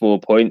gets his 4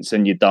 points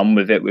and you're done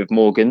with it with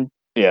Morgan.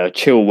 Yeah,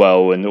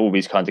 Chilwell and all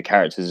these kinds of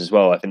characters as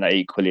well. I think that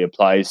equally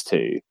applies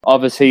to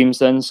other teams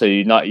then. So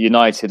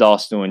United,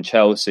 Arsenal and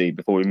Chelsea,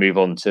 before we move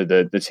on to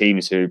the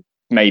teams who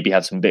maybe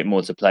have some bit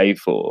more to play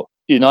for.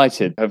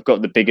 United have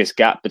got the biggest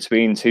gap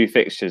between 2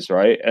 fixtures,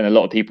 right? And a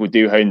lot of people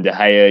do own De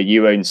Gea.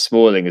 You own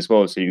Smalling as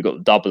well, so you've got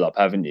the double up,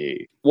 haven't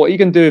you? What are you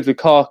going to do with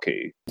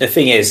Lukaku? The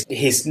thing is,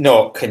 his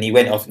knock, and he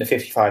went off in the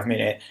 55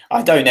 minute,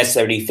 I don't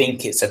necessarily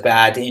think it's a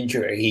bad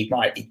injury. He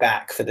might be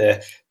back for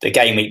the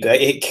game week, but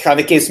it kind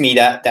of gives me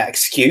that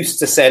excuse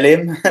to sell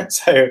him.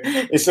 So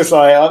it's just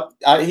like,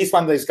 he's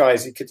one of those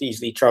guys who could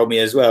easily troll me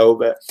as well.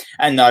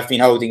 And I've been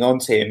holding on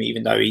to him,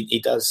 even though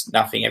he does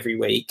nothing every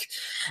week.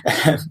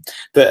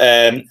 But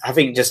I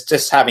think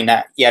just having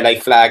that yellow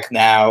flag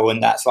now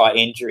and that slight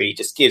injury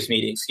just gives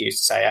me the excuse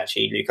to say,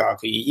 actually,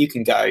 Lukaku, you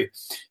can go,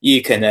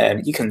 you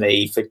can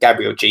leave for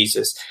Gabriel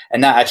Jesus.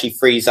 And that actually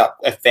frees up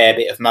a fair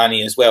bit of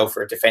money as well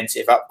for a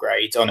defensive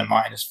upgrade on a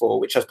 -4,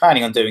 which I was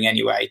planning on doing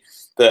anyway.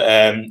 But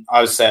I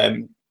was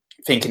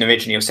thinking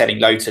originally of selling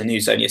Lowton,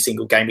 who's only a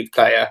single game week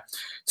player,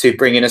 to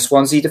bring in a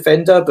Swansea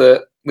defender.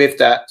 But with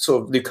that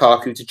sort of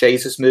Lukaku to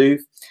Jesus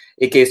move,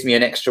 it gives me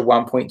an extra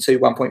 1.2,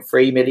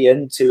 1.3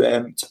 million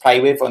to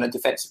play with on a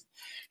defensive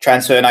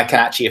transfer. And I can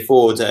actually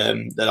afford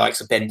the likes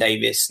of Ben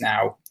Davis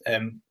now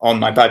on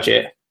my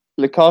budget.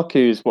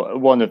 Lukaku is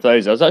one of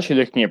those. I was actually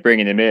looking at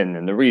bringing him in,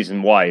 and the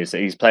reason why is that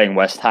he's playing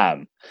West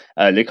Ham.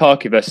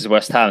 Lukaku versus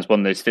West Ham is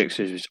one of those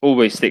fixtures which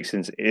always sticks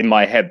in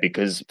my head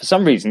because for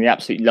some reason he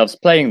absolutely loves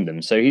playing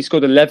them. So he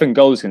scored 11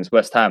 goals against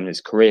West Ham in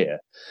his career.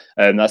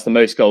 That's the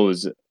most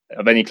goals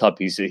of any club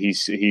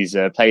he's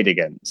played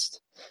against.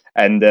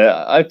 And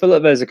I feel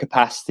like there's a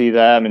capacity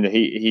there. I mean,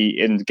 he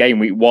in game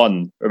week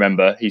 1,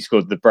 remember, he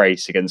scored the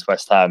brace against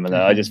West Ham. And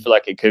I just feel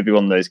like it could be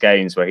one of those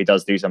games where he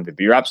does do something.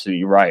 But you're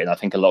absolutely right. And I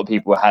think a lot of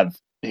people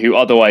who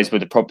otherwise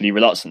would have probably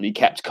reluctantly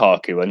kept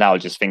Kaku are now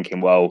just thinking,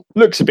 well,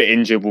 looks a bit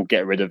injured, we'll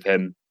get rid of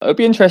him. It'll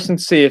be interesting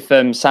to see if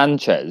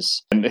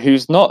Sanchez,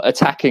 who's not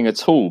attacking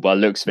at all by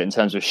the looks of it in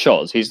terms of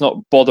shots, he's not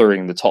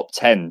bothering the top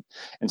 10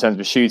 in terms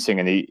of shooting,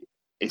 and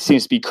it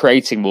seems to be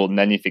creating more than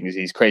anything. As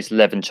he's created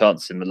 11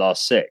 chances in the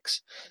last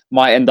 6,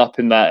 might end up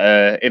in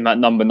that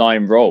number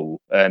 9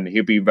 role.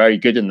 He'll be very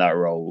good in that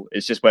role.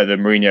 It's just whether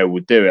Mourinho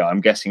will do it.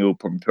 I'm guessing he'll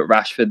probably put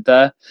Rashford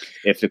there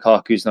if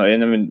Lukaku's not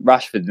in. I mean,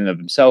 Rashford in and of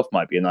himself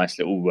might be a nice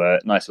little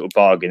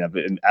bargain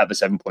at the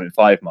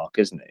 7.5 mark,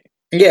 isn't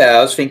he? Yeah,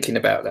 I was thinking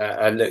about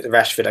that. I looked at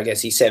Rashford. I guess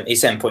he's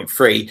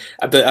 7.3,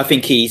 but I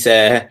think he's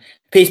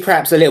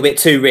perhaps a little bit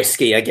too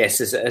risky, I guess,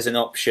 as an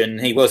option.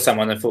 He was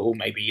someone I thought,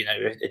 maybe,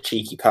 a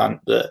cheeky punt,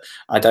 but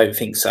I don't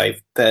think so,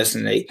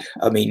 personally.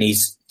 I mean,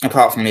 he's,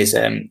 apart from his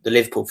the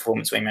Liverpool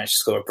performance when he managed to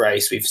score a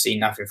brace, we've seen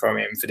nothing from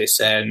him for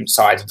this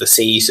side of the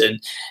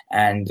season.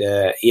 And,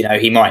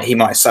 he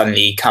might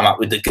suddenly come up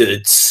with the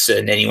goods,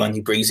 and anyone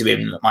who brings him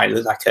in might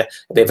look like a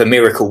bit of a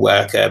miracle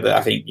worker. But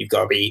I think you've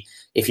got to be,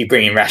 if you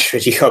bring in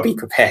Rashford, you've got to be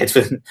prepared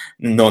for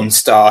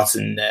non-start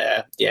and,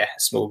 a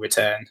small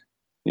return.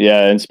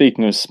 Yeah, and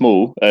speaking of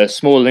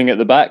Smalling at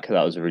the back,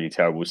 that was a really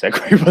terrible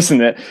segue,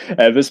 wasn't it?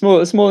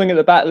 But Smalling at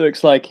the back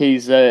looks like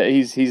he's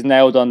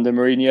nailed under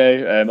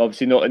Mourinho.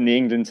 Obviously not in the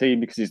England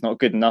team because he's not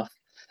good enough.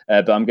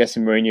 But I'm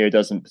guessing Mourinho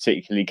doesn't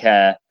particularly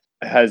care.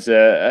 Has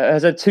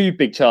had 2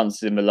 big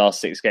chances in the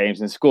last 6 games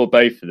and scored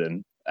both of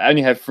them.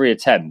 Only had 3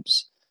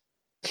 attempts.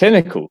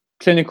 Clinical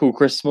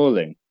Chris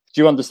Smalling.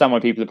 Do you understand why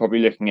people are probably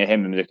looking at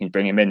him and looking to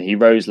bring him in? He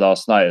rose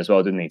last night as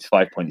well, didn't he? To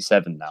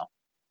 5.7 now.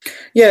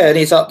 Yeah, and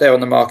he's up there on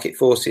the market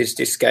forces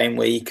this game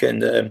week.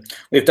 And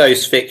with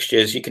those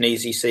fixtures, you can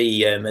easily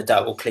see a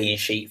double clean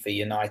sheet for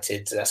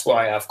United. That's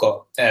why I've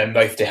got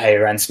both De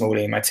Gea and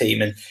Smalling in my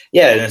team. And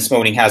and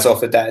Smalling has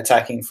offered that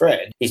attacking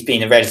threat. He's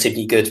been a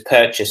relatively good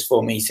purchase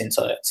for me since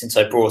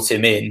I brought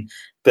him in.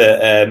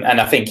 But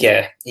and I think,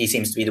 he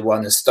seems to be the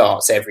one that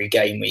starts every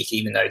game week,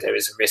 even though there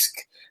is a risk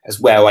as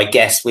well, I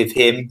guess, with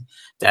him.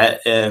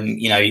 That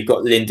you've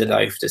got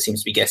Lindelof that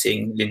seems to be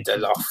getting that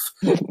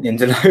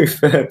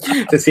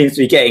seems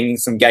to be getting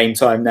some game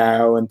time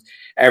now, and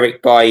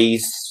Eric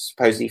Bailly's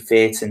supposedly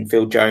fit, and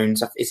Phil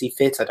Jones, is he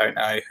fit? I don't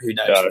know. Who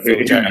knows? No,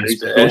 Phil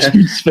Jones,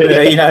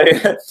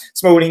 but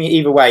Smalling.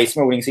 Either way,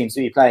 Smalling seems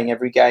to be playing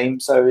every game,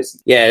 so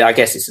I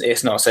guess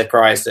it's not a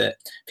surprise that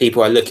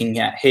people are looking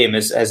at him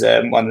as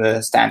one of the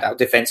standout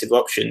defensive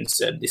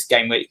options this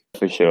game week.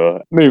 For sure.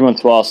 Moving on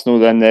to Arsenal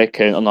then, Nick,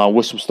 on our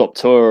whistle-stop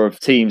tour of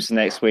teams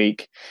next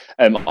week.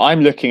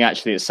 I'm looking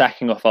actually at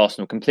sacking off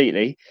Arsenal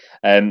completely.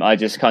 I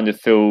just kind of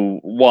feel,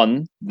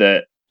 one,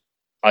 that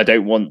I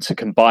don't want to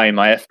combine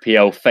my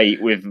FPL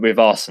fate with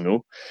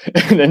Arsenal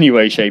in any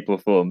way, shape or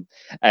form.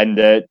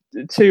 And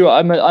 2,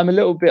 I'm a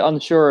little bit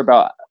unsure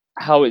about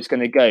how it's going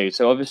to go.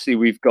 So obviously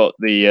we've got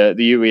the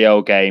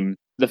UEL game.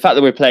 The fact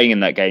that we're playing in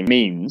that game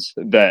means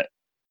that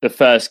the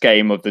first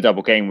game of the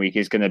double game week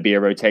is going to be a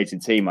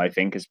rotated team, I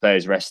think, as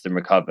players rest and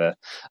recover.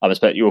 I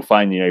expect you'll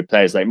find,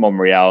 players like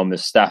Monreal,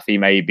 Mustafi,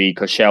 maybe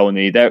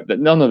Koscielny.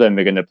 None of them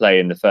are going to play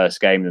in the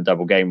first game in the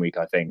double game week,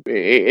 I think.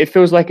 It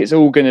feels like it's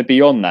all going to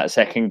be on that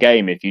second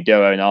game if you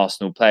do own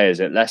Arsenal players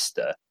at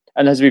Leicester.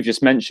 And as we've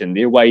just mentioned,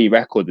 the away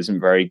record isn't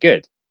very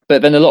good.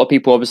 But then a lot of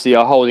people obviously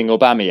are holding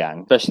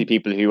Aubameyang, especially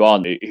people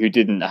who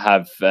didn't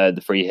have the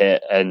free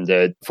hit and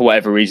for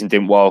whatever reason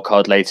didn't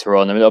wildcard later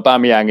on. I mean,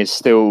 Aubameyang is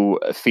still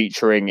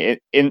featuring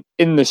in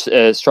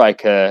the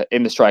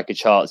striker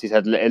charts. He's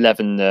had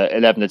 11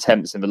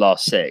 attempts in the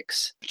last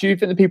 6. Do you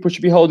think that people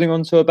should be holding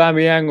on to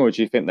Aubameyang, or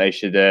do you think they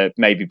should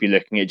maybe be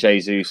looking at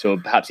Jesus or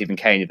perhaps even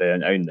Kane if they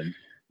don't own them?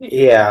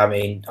 Yeah, I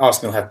mean,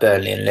 Arsenal have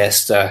Burnley and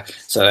Leicester,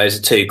 so those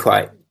are 2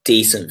 quite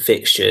decent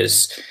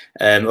fixtures.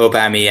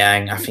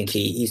 Aubameyang, I think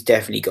he's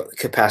definitely got the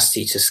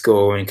capacity to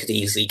score and could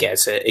easily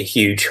get a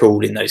huge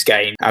haul in those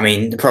games. I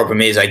mean, the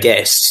problem is, I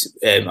guess,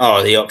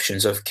 are the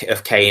options of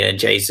Kane and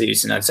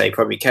Jesus, and I'd say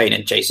probably Kane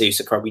and Jesus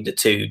are probably the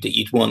 2 that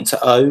you'd want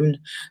to own.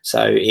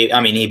 So,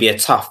 he'd be a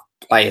tough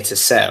player to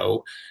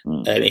sell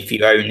if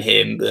you own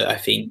him, but I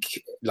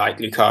think like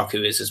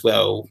Lukaku is as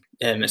well,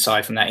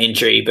 aside from that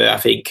injury, but I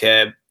think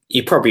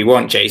you probably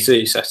want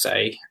Jesus, I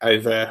say,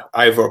 over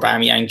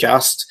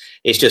Aubameyang.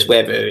 It's just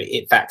whether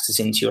it factors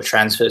into your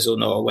transfers or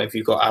not, or whether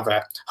you've got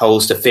other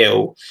holes to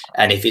fill.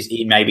 And if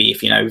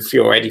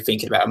you're already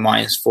thinking about a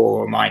 -4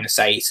 or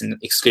 -8 and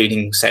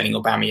excluding selling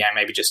Aubameyang,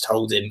 maybe just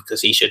hold him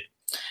because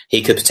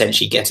he could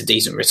potentially get a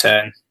decent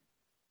return.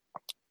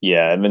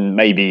 Yeah, and then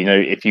maybe,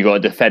 if you've got a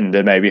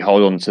defender, maybe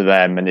hold on to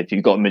them. And if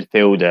you've got a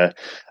midfielder,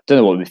 I don't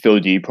know what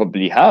midfielder you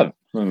probably have.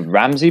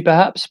 Ramsey,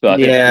 perhaps?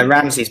 But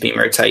Ramsey's been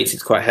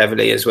rotated quite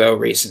heavily as well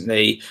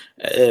recently.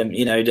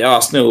 The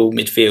Arsenal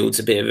midfield's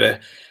a bit of a,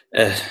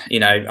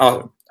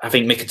 I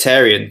think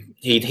Mkhitaryan,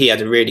 he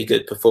had a really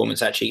good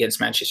performance actually against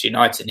Manchester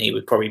United, and he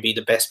would probably be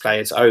the best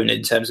player to own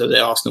in terms of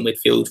the Arsenal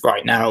midfield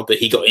right now. But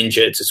he got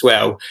injured as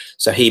well,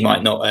 so he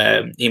might not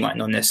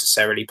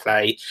necessarily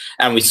play.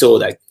 And we saw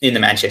that in the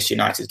Manchester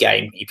United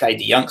game, he played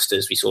the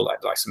youngsters. We saw like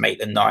some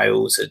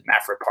Maitland-Niles and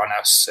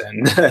Mavropanos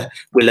and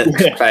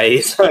Willock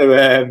play.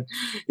 So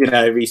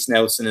Reece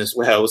Nelson as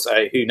well.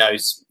 So who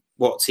knows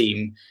what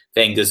team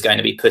Wenger's going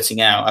to be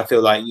putting out. I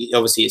feel like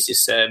obviously it's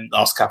his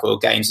last couple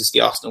of games as the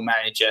Arsenal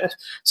manager,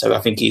 so I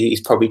think he's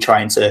probably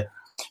trying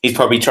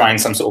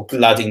some sort of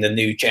blooding the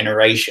new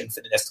generation.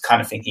 That's the kind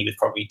of thing he would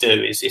probably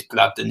do is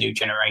blood the new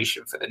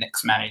generation for the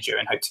next manager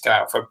and hope to go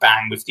out for a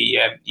bang with the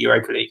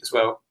Europa League as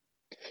well.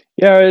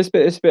 Yeah, it's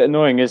a bit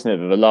annoying, isn't it?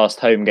 That the last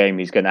home game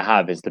he's going to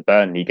have is the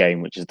Burnley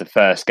game, which is the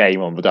first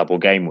game on the double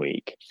game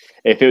week.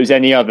 If it was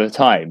any other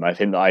time, I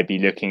think that I'd be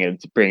looking at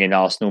bringing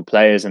Arsenal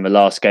players. In the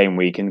last game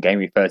week, in game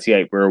week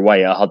 38, we're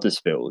away at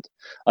Huddersfield.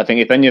 I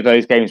think if any of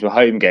those games were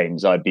home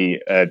games, I'd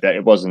be that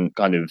it wasn't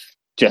kind of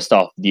just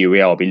after the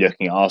UEL, I'll be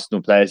looking at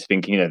Arsenal players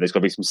thinking, there's got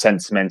to be some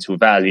sentimental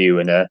value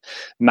and a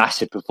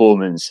massive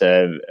performance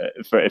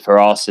for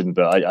Arsenal,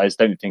 but I just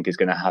don't think it's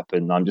going to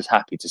happen. I'm just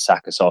happy to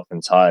sack us off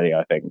entirely,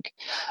 I think.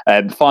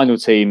 The final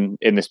team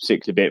in this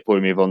particular bit, before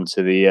we move on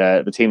to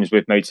the teams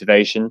with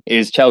motivation,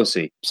 is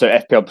Chelsea. So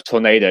FPL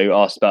Tornado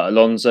asked about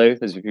Alonso.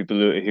 There's people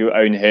who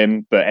own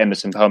him, but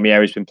Emerson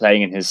Palmieri's been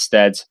playing in his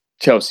stead.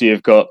 Chelsea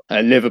have got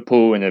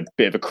Liverpool in a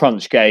bit of a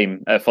crunch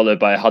game, followed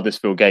by a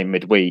Huddersfield game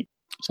midweek.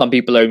 Some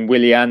people own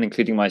Willian,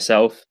 including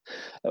myself.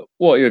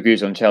 What are your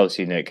views on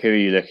Chelsea, Nick? Who are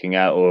you looking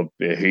at, or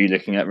who are you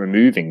looking at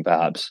removing,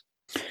 perhaps?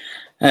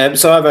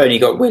 So I've only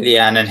got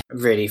Willian, and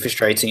really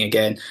frustrating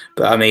again.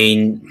 But I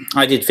mean,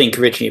 I did think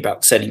originally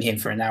about selling him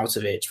for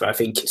Arnautovic, but I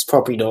think it's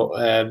probably not.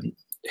 I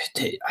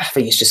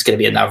think it's just going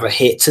to be another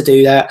hit to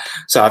do that.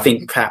 So I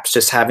think perhaps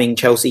just having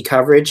Chelsea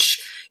coverage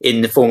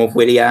in the form of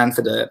Willian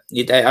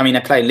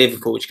they're playing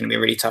Liverpool, which is going to be a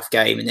really tough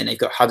game, and then they've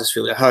got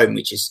Huddersfield at home,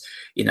 which is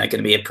going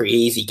to be a pretty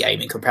easy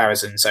game in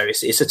comparison. So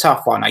it's a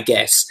tough one, I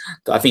guess.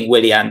 But I think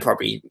Willian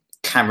probably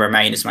can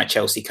remain as my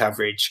Chelsea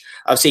coverage.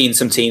 I've seen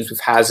some teams with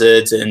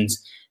Hazard, and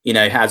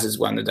Hazard's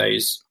one of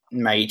those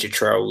major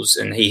trolls,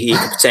 and he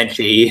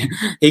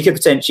could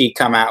potentially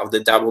come out of the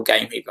double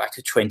game with like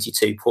a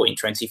 22-point,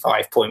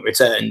 25-point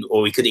return,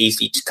 or he could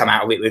easily come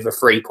out of it with a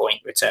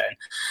 3-point return.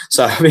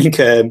 So I think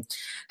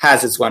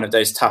Hazard's one of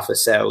those tougher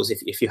sells.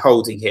 If you're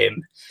holding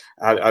him,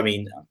 I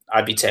mean,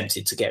 I'd be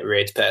tempted to get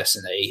rid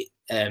personally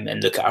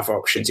and look at other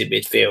options in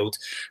midfield.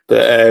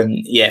 But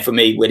for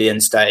me, Willian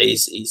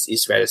stays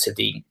is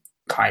relatively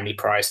kindly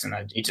priced, and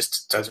it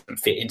just doesn't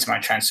fit into my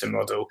transfer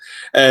model.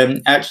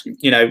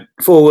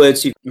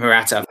 Forwards,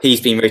 Morata,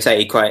 he's been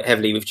rotated quite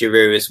heavily with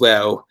Giroud as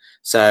well.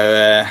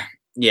 So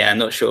I'm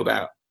not sure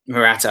about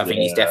Morata. I think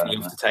he's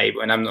definitely off the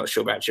table, and I'm not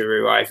sure about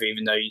Giroud either,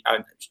 even though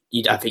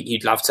I think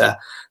you'd love to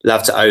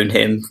own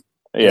him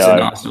as an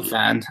Arsenal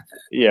fan.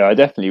 Yeah, I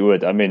definitely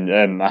would. I mean,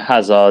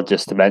 Hazard,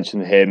 just to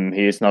mention him,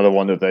 he is another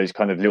one of those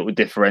kind of little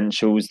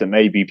differentials that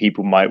maybe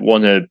people might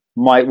want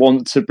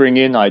to bring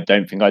in. I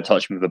don't think I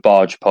touch him with a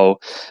barge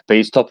pole, but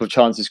he's top of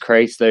chances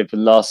created over the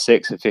last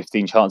 6 of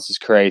 15 chances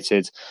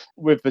created.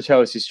 With the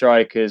Chelsea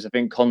strikers, I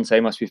think Conte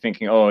must be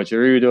thinking,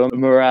 Giroud or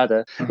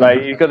Morata.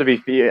 Like, you've got to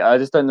be. I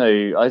just don't know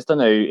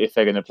if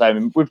they're going to play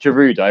him. With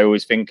Giroud, I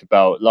always think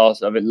about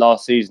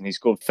last season he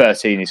scored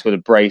 13. He scored a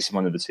brace in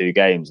one of the 2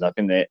 games, and I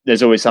think that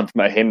there's always something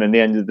about him in the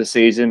end of the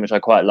season, which I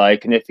quite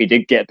like. And if he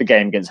did get the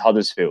game against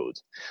Huddersfield,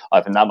 I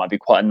think that might be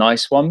quite a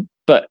nice one.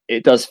 But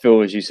it does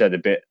feel, as you said, a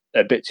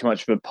bit too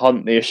much of a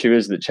punt. The issue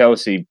is that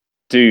Chelsea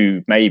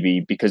do maybe,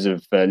 because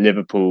of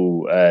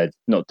Liverpool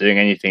not doing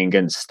anything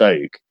against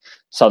Stoke,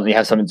 suddenly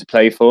have something to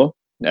play for.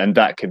 And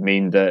that could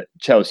mean that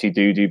Chelsea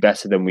do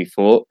better than we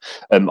thought.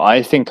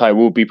 I think I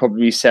will be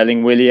probably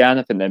selling Willian.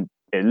 I think then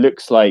it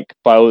looks like,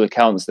 by all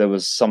accounts, there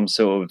was some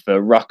sort of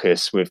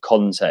ruckus with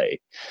Conte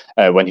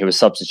when he was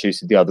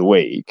substituted the other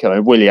week.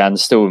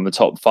 Willian's still in the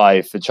top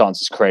 5 for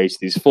chances created.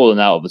 He's fallen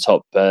out of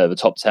the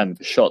top 10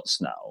 for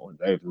shots now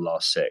over the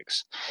last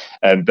 6.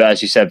 But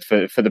as you said,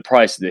 for the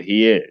price that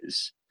he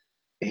is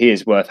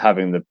worth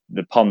having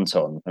the punt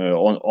on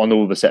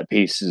all the set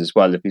pieces as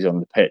well if he's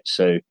on the pitch.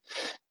 So,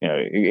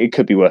 it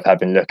could be worth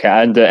having a look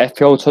at. And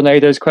FPL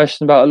Tornado's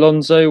question about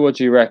Alonso, what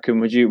do you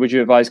reckon? Would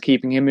you advise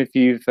keeping him if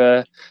you've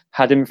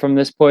had him from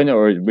this point,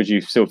 or would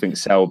you still think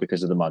sell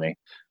because of the money?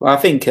 Well, I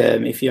think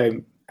if you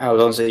own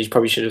Alonso, you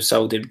probably should have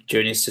sold him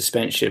during his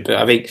suspension. But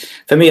I think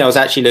for me, I was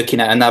actually looking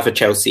at another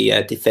Chelsea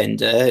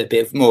defender, a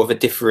bit more of a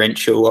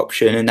differential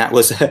option, and that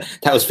was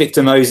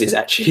Victor Moses,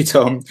 actually,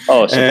 Tom.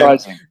 Oh,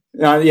 surprising.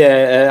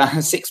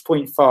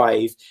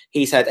 6.5.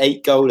 He's had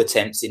 8 goal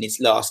attempts in his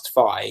last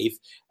 5.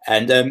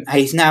 And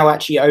he's now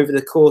actually, over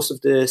the course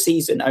of the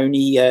season,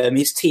 only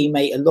his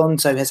teammate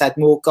Alonso has had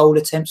more goal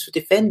attempts for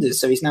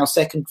defenders. So he's now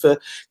second for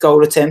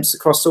goal attempts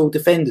across all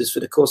defenders for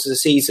the course of the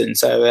season.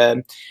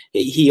 So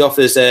he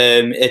offers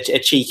a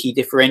cheeky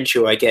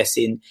differential, I guess,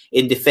 in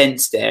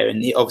defence there.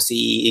 And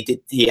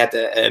he had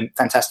a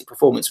fantastic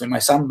performance when my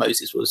son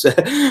Moses was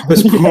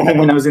born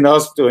when I was in the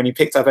hospital, and he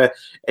picked up a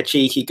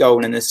cheeky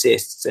goal and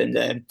assists.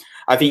 And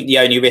I think the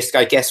only risk,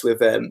 I guess,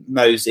 with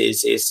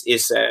Moses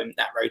is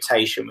that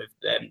rotation with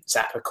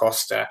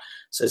Zappacosta.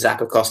 So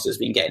Zappacosta's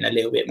been getting a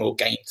little bit more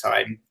game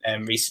time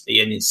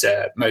recently, and it's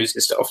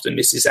Moses that often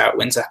misses out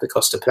when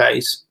Zappacosta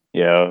plays.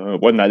 Yeah,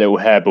 when that little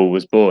hairball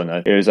was born,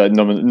 it was like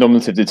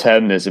nominative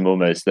determinism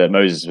almost that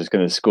Moses was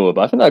going to score.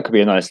 But I think that could be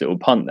a nice little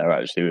punt there,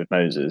 actually, with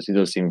Moses. He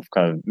does seem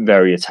kind of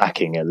very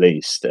attacking, at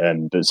least.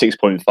 But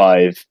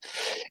 6.5,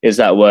 is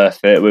that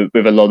worth it?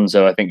 With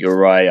Alonso, I think you're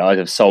right. I'd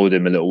have sold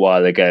him a little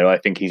while ago. I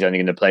think he's only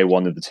going to play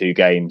one of the 2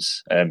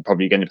 games.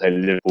 Probably going to play the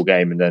Liverpool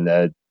game,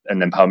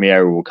 and then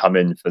Palmieri will come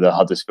in for the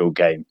Huddersfield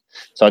game.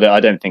 So I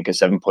don't think a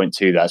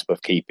 7.2 that's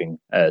worth keeping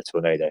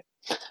Tornado.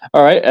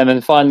 All right, and then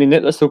finally,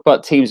 Nick, let's talk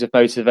about teams of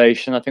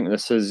motivation. I think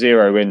there's a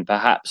 0 in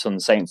perhaps on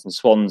Saints and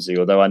Swansea,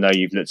 although I know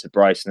you've looked at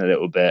Brighton a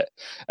little bit.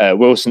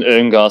 Wilson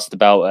Ung asked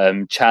about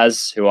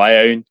Chaz, who I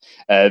own,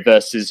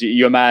 versus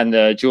your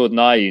man Jordan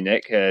Ayew,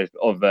 Nick,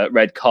 of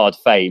Red Card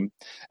fame.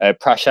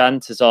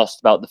 Prashant has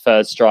asked about the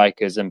third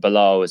strikers, and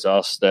Bilal has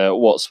asked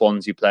what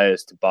Swansea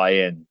players to buy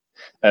in.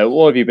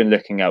 What have you been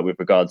looking at with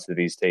regards to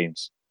these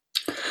teams?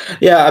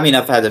 Yeah, I mean,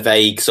 I've had a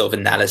vague sort of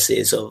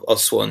analysis of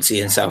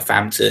Swansea and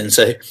Southampton.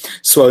 So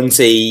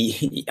Swansea,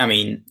 I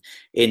mean,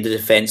 in the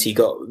defence, you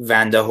got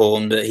Van der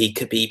Horn, but he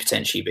could be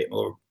potentially a bit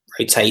more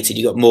rotated.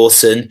 You got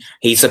Mawson.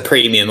 He's a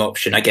premium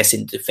option, I guess,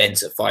 in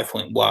defence at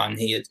 5.1.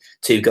 He had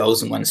 2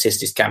 goals and 1 assist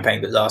this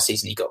campaign, but last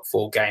season he got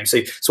 4 games.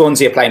 So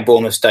Swansea are playing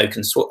Bournemouth, Stoke,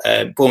 and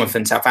Bournemouth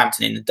and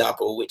Southampton in the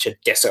double, which I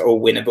guess are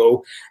all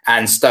winnable,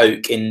 and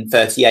Stoke in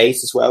 38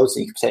 as well. So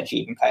you could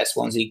potentially even play a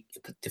Swansea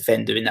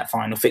defender in that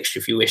final fixture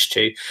if you wish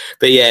to.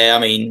 But yeah, I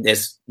mean,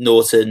 there's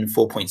Norton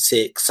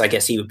 4.6. I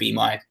guess he would be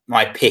my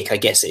pick, I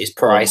guess, at his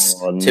price.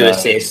 2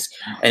 assists,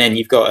 and then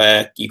you've got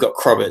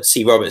Roberts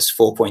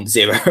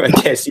 4.0. I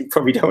guess you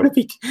probably don't want to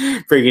be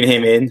bringing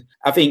him in.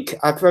 I think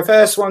I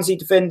prefer Swansea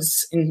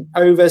defenders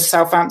over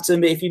Southampton,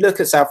 but if you look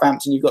at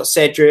Southampton, you've got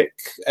Cedric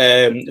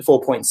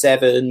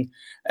 4.7.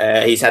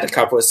 He's had a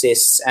couple of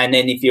assists, and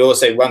then if you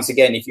also, once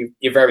again, if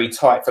you're very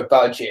tight for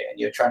budget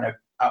and you're trying to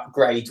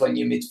upgrade one of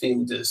your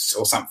midfielders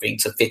or something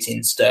to fit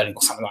in Sterling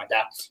or something like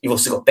that, you've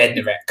also got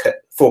Bednarek at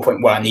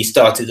 4.1. He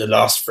started the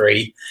last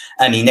 3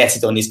 and he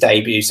netted on his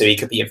debut, so he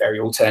could be a very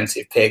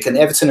alternative pick. And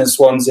Everton and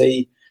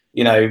Swansea,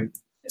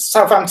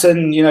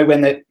 Southampton,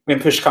 when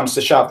push comes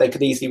to shove, they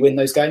could easily win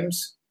those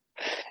games.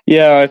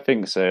 Yeah, I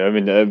think so. I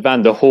mean,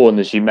 Van der Horn,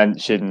 as you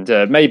mentioned,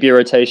 maybe a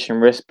rotation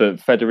risk, but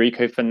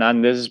Federico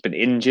Fernandez has been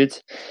injured,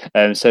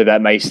 so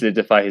that may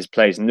solidify his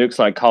place. And it looks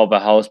like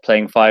Carvajal's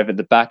playing 5 at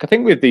the back. I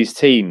think with these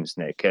teams,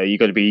 Nick, you've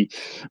got to be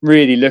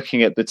really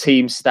looking at the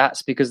team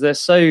stats because they're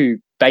so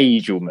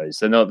beige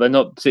almost. They're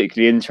not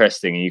particularly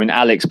interesting. And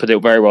Alex put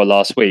it very well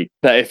last week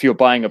that if you're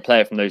buying a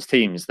player from those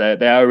teams, they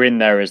are in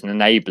there as an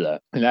enabler.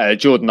 And,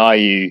 Jordan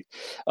Ayew,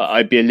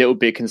 I'd be a little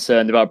bit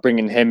concerned about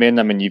bringing him in.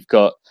 I mean, you've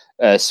got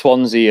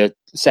Swansea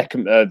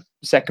second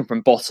from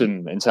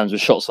bottom in terms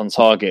of shots on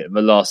target in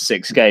the last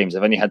 6 games.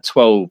 They've only had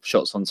 12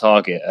 shots on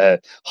target.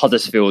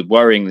 Huddersfield,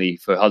 worryingly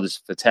for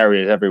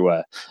Terriers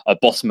everywhere, are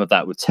bottom of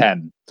that with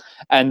 10.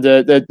 And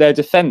their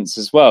defence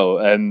as well.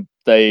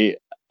 They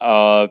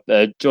are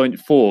joint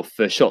 4th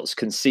for shots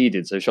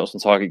conceded, so shots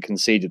on target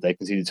conceded. They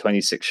conceded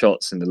 26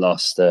 shots in the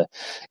last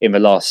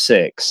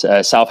 6.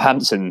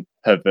 Southampton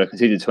have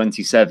conceded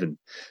 27.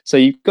 So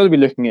you've got to be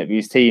looking at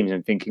these teams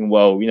and thinking,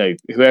 well,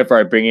 whoever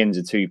I bring in is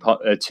a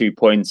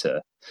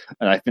 2-pointer.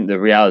 And I think the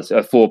reality,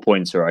 a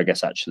 4-pointer, I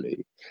guess,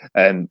 actually.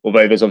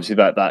 Although there's obviously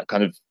that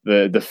kind of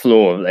the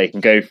floor that they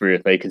can go through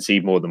if they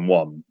concede more than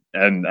 1.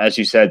 As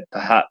you said,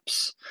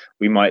 perhaps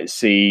we might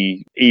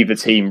see either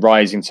team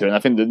rising to it. And I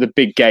think that the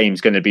big game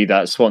is going to be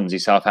that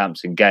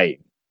Swansea-Southampton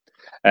game,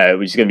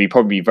 which is going to be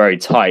probably very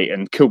tight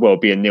and could well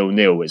be a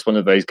 0-0. It's one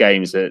of those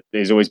games that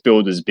there's always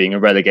billed as being a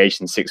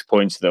relegation 6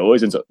 points that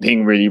always ends up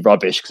being really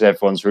rubbish because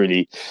everyone's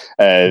really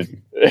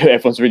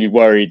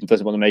worried and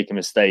doesn't want to make a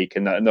mistake,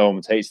 and no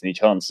one takes any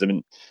chances. I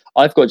mean,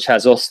 I've got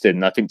Chaz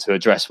Austin, I think, to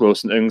address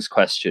Wilson Ung's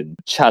question.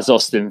 Chaz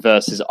Austin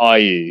versus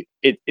Ayew.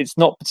 It's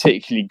not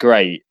particularly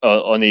great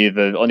on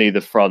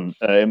either front.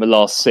 In the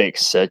last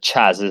 6,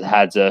 Chaz has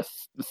had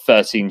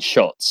 13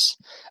 shots.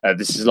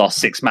 This is the last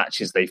 6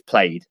 matches they've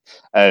played.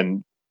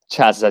 Chaz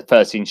has had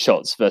 13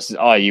 shots versus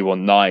Ayew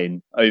on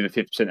 9. Over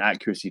 50%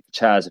 accuracy for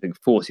Chaz. I think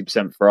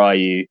 40% for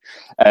Ayew.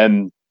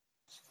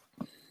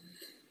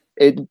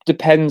 It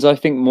depends, I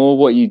think, more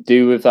what you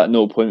do with that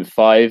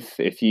 0.5.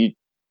 If you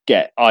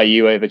get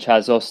Ayew over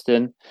Chaz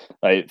Austin,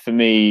 like for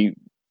me,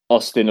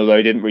 Austin, although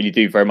he didn't really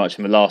do very much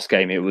in the last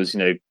game, it was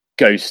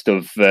ghost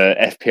of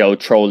FPL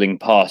trolling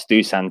past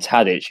Dusan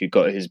Tadic, who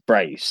got his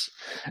brace.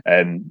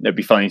 It'd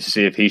be funny to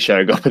see if he's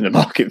showing up in the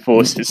market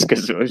forces,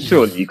 because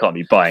surely you can't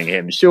be buying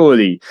him.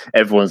 Surely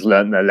everyone's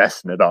learned their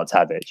lesson about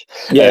Tadic.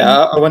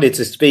 Yeah, I wanted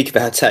to speak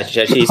about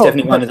Tadic, actually. He's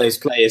definitely one of those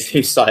players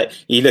who's like,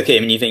 you look at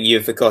him and you think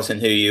you've forgotten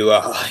who you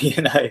are,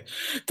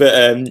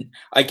 But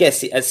I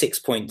guess at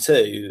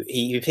 6.2,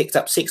 he picked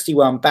up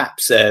 61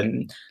 BAPs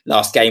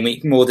last game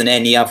week, more than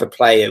any other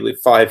player, with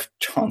 5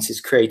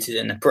 chances created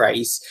in a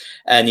brace.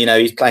 And,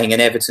 he's playing an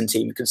Everton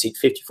team who conceded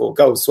 54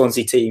 goals,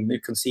 Swansea team who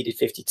conceded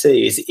 52.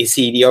 Is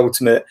he the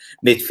ultimate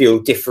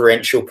midfield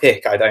differential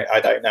pick? I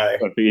don't know.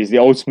 He's the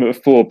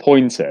ultimate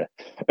 4-pointer.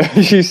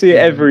 You see it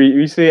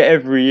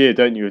every year,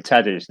 don't you, with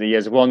Tadic? He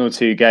has 1 or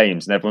 2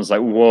 games and everyone's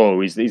like,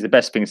 whoa, he's the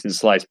best thing since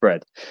sliced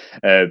bread.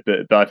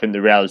 But I think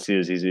the reality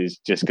is he's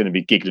just going to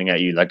be giggling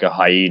at you like a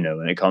hyena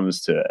when it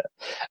comes to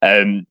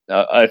it.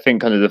 I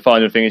think kind of the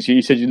final thing is,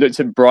 you said you looked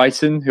at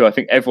Brighton, who I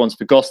think everyone's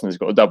forgotten has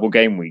got a double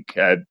game week,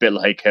 a bit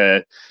like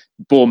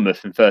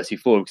Bournemouth in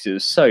 34, because it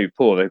was so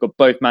poor. They've got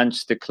both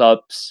Manchester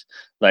clubs.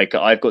 Like,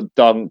 I've got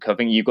Dunk. I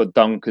think you've got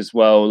Dunk as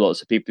well.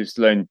 Lots of people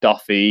still own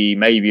Duffy.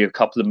 Maybe a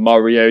couple of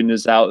Murray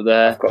owners out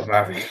there. I've got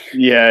Murray.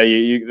 Yeah,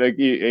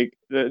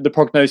 the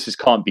prognosis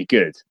can't be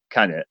good,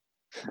 can it?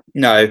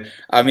 No,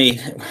 I mean,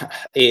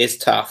 it is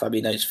tough. I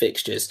mean, those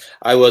fixtures.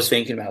 I was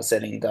thinking about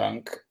selling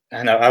Dunk.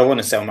 And I want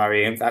to sell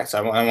Murray. In fact,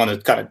 I want to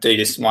kind of do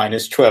this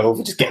 -12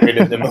 and just get rid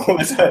of them all,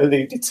 as I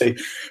alluded to.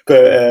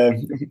 But,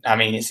 I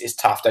mean, it's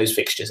tough. Those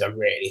fixtures are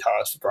really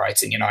hard for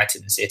Brighton,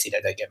 United and City. They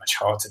don't get much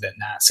harder than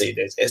that. So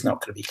there's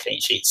not going to be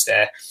clean sheets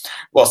there.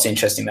 What's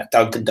interesting about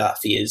Duncan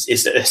Duffy is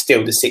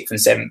still the 6th and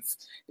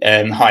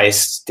 7th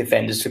highest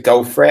defenders for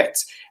goal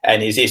threat.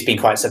 And it's been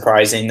quite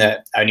surprising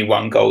that only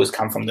 1 goal has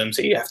come from them.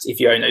 So if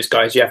you own those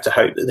guys, you have to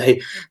hope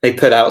that they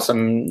put out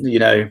some,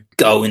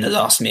 goal in the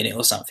last minute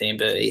or something.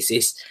 But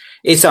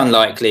it's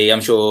unlikely.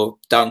 I'm sure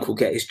Dunk will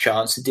get his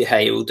chance. De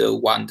Gea will do a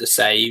wonder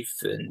save.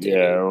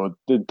 Or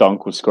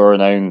Dunk will score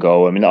an own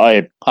goal. I mean,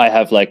 I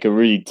have like a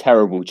really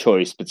terrible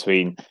choice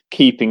between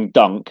keeping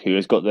Dunk, who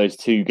has got those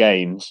 2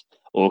 games,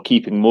 or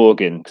keeping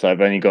Morgan, because I've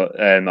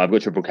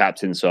got triple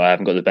captain, so I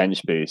haven't got the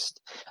bench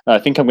boost. And I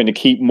think I'm going to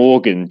keep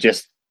Morgan,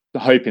 just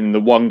hoping the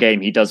 1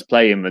 game he does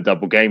play in the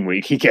double game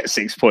week, he gets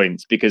 6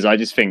 points, because I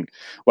just think,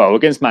 well,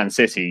 against Man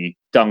City,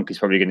 Dunk is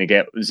probably going to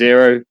get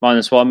 0,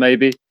 -1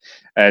 maybe.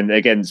 And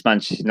against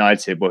Manchester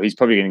United, well, he's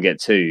probably going to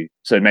get 2.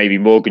 So maybe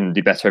Morgan will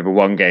do better over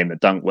 1 game, but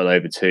Dunk will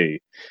over 2.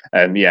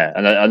 And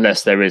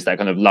unless there is that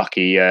kind of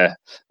lucky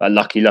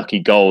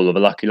goal or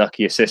the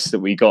lucky assist that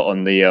we got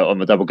on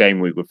the double game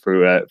week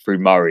through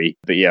Murray.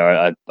 But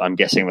yeah, I'm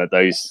guessing that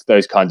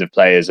those kinds of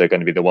players are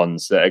going to be the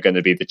ones that are going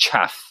to be the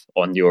chaff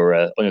on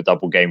your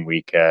double game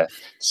week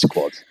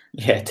squad.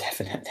 Yeah,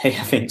 definitely.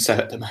 I think so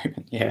at the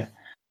moment. Yeah.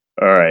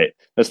 All right,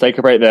 let's take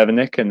a break there,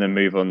 Nick, and then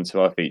move on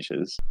to our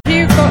features.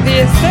 Who got the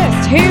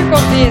assist?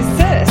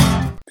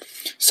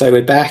 So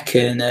we're back,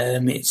 and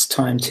it's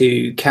time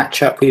to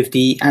catch up with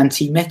the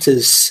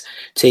anti-metas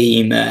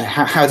team.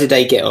 How did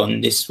they get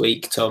on this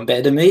week, Tom?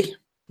 Better than me?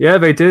 Yeah,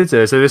 they did.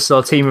 So this is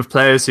our team of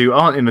players who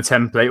aren't in the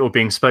template or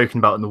being spoken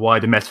about in the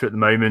wider meta at the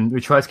moment.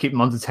 We try to keep them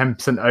under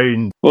 10%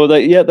 owned. Well,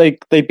 they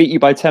beat you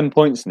by 10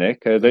 points,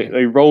 Nick.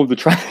 They rolled the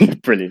transfer.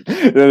 Brilliant.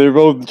 They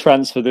rolled the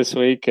transfer this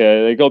week.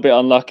 They got a bit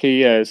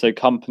unlucky. So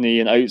Company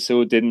and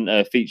Özil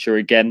didn't feature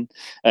again.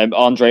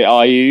 Andre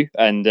Ayew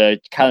and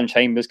Callum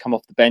Chambers come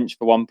off the bench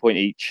for 1 point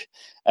each.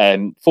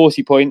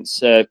 40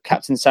 points.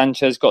 Captain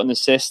Sanchez got an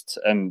assist.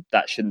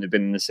 That shouldn't have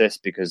been an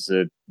assist, because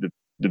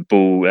the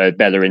ball,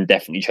 Bellerin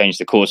definitely changed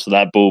the course of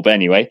that ball. But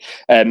anyway,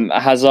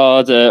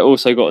 Hazard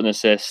also got an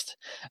assist,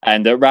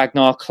 and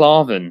Ragnar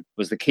Klavan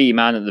was the key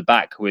man at the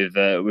back with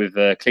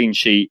a clean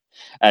sheet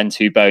and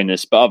 2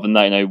 bonus. But other than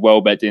that,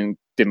 Welbeck didn't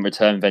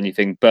return with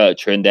anything.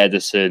 Bertrand,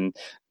 Edison,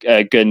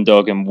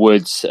 Gundog and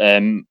Woods,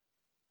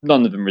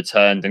 none of them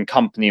returned, and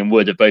Company and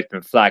Wood have both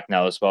been flagged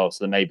now as well.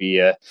 So there may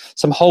be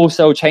some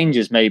wholesale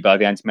changes made by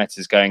the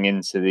anti-metas going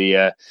into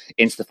the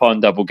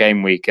final double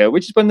game week,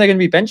 which is when they're going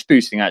to be bench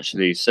boosting,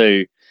 actually.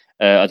 So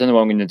I don't know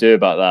what I'm going to do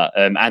about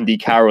that. Andy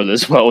Carroll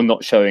as well,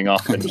 not showing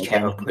up and Andy not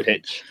going Carroll. on the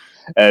pitch.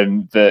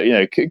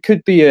 But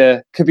could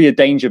be a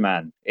danger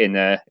man in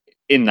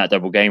that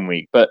double game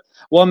week. But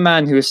one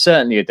man who is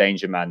certainly a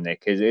danger man,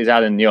 Nick, is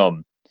Alan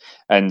Yom.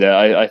 And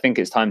I think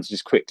it's time to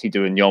just quickly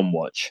do a Nyom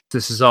watch.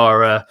 This is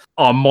our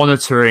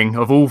monitoring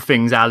of all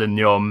things Alan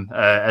Nyom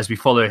as we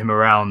follow him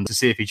around to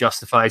see if he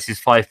justifies his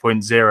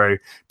 5.0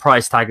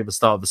 price tag at the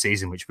start of the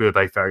season, which we were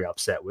both very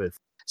upset with.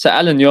 So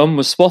Alan Nyom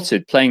was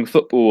spotted playing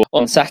football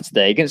on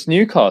Saturday against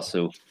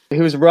Newcastle. He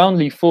was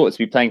roundly thought to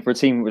be playing for a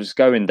team that was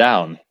going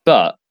down,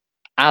 but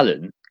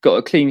Alan got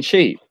a clean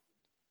sheet.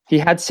 He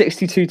had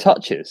 62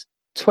 touches,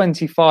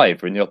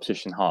 25 were in the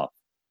opposition half.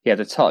 He had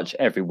a touch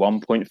every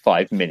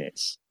 1.5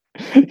 minutes.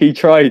 He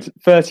tried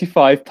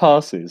 35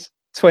 passes,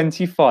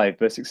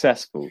 25 were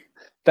successful.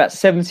 That's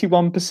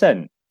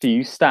 71% for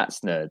you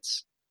stats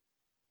nerds.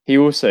 He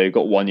also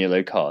got 1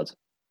 yellow card.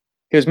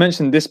 He was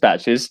mentioned in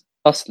dispatches,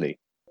 thusly.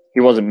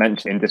 He wasn't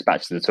mentioned in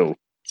dispatches at all.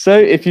 So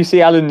if you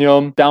see Alan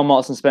Nyom down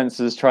Marks and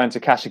Spencer's trying to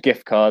cash a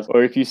gift card,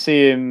 or if you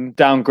see him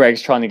down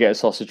Greg's trying to get a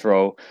sausage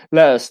roll,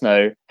 let us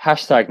know.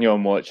 Hashtag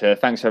Nyom Watcher.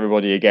 Thanks to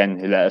everybody again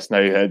who let us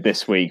know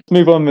this week.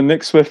 Move on with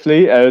Nick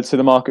swiftly to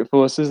the market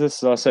forces. This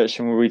is our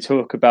section where we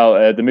talk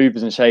about the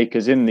movers and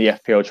shakers in the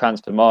FPL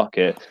transfer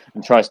market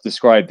and try to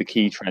describe the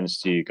key trends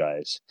to you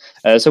guys.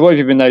 So what have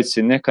you been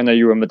noticing, Nick? I know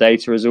you're on the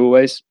data as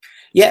always.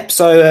 Yep.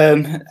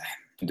 So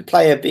the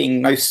player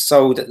being most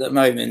sold at the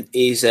moment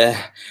is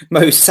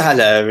Mo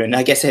Salah, and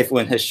I guess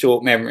everyone has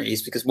short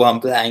memories because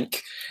one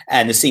blank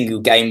and a single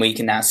game week,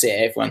 and that's it.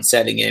 Everyone's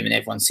selling him and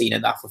everyone's seen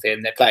enough of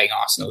him. They're playing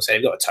Arsenal, so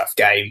they've got a tough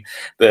game,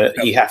 but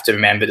you have to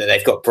remember that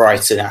they've got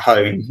Brighton at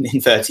home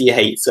in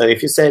 38. So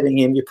if you're selling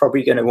him, you're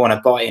probably going to want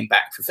to buy him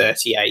back for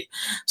 38.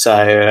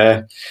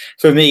 So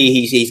for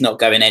me, he's not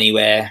going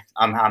anywhere.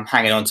 I'm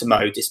hanging on to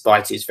Mo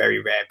despite his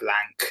very rare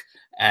blank.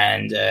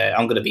 And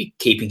I'm going to be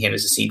keeping him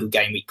as a single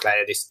game week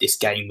player this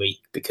game week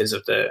because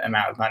of the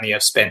amount of money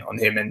I've spent on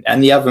him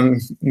and the other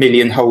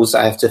million holes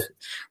I have to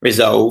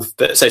resolve.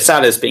 But so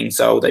Salah's being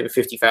sold, over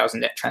 50,000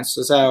 net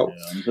transfers out.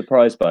 Yeah, I'm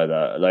surprised by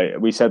that. Like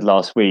we said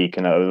last week,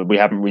 and we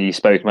haven't really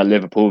spoken about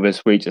Liverpool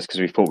this week just because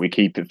we thought we'd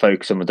keep it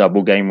focused on the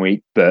double game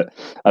week. But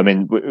I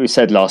mean, we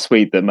said last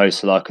week that Mo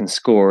Salah can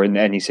score in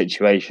any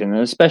situation,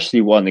 and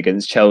especially one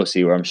against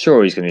Chelsea, where I'm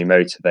sure he's going to be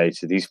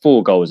motivated. He's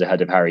 4 goals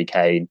ahead of Harry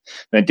Kane,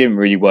 and it didn't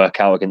really work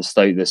out against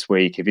Stoke this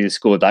week. If he'd have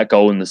scored that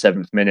goal in the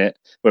 7th minute,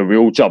 where we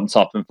all jumped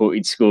up and thought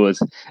he'd scored,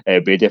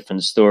 it'd be a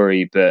different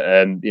story. But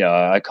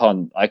I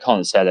can't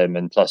sell him,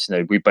 and plus,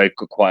 we both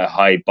got quite a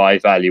high buy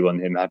value on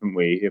him, haven't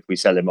we? If we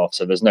sell him off,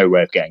 so there's no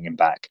way of getting him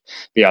back.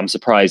 But yeah, I'm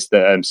surprised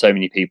that so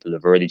many people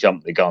have already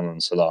jumped the gun on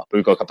Salah. But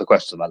we've got a couple of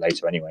questions on that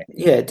later, anyway.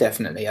 Yeah,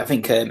 definitely. I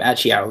think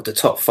actually out of the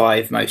top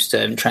 5 most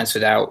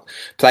transferred out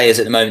players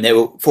at the moment, there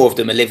were 4 of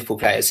them are Liverpool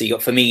players. So you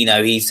got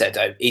Firmino, he's had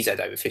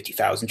over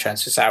 50,000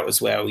 transfers out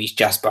as well. He's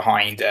just behind.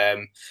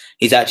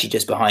 He's actually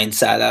just behind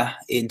Salah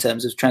in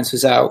terms of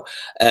transfers out.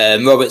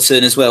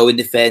 Robertson as well in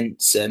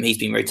defence. He's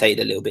been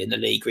rotated a little bit in the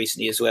league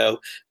recently as well,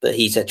 but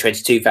he's had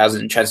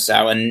 22,000 transfers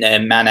out, and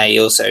Mane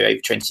also over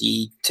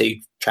 22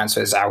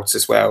 transfers out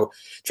as well.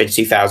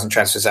 22,000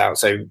 transfers out.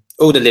 So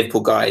all the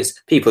Liverpool guys,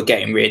 people are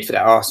getting rid for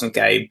that Arsenal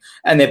game,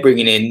 and they're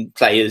bringing in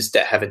players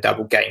that have a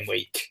double game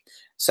week.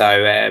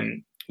 So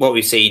what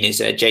we've seen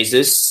is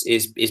Jesus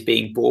is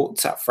being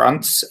bought up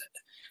front.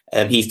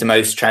 He's the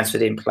most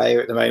transferred in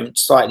player at the moment,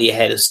 slightly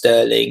ahead of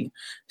Sterling.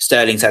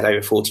 Sterling's had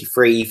over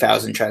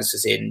 43,000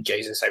 transfers in,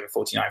 Jesus over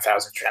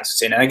 49,000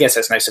 transfers in. And I guess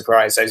that's no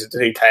surprise. Those are the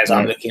 2 players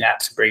I'm looking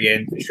at to bring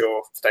in for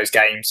sure for those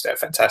games. They're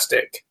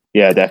fantastic.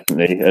 Yeah,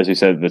 definitely. As we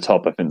said at the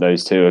top, I think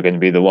those 2 are going to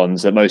be the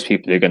ones that most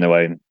people are going to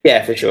own.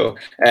 Yeah, for sure.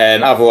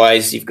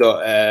 Otherwise, you've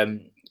got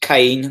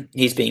Kane.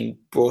 He's been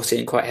brought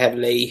in quite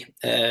heavily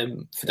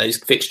for those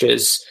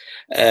fixtures.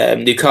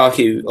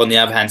 Lukaku, on the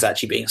other hand, is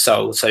actually being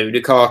sold. So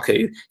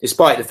Lukaku,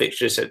 despite the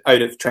fixtures,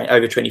 over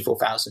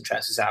 24,000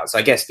 transfers out. So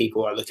I guess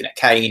people are looking at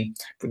Kane,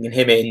 bringing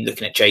him in,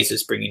 looking at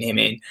Jesus, bringing him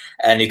in,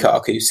 and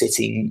Lukaku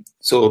sitting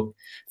sort of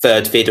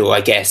third fiddle,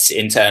 I guess,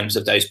 in terms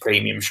of those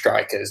premium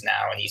strikers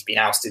now. And he's been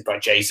ousted by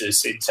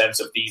Jesus in terms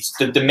of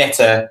the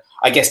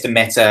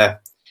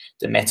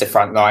meta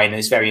front line. And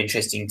it's very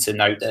interesting to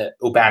note that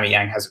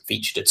Aubameyang hasn't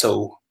featured at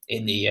all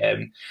in the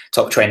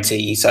top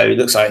 20, so it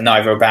looks like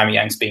neither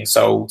Aubameyang's being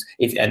sold.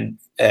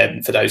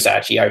 For those that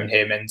actually own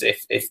him, and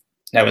if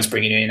no one's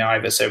bringing him in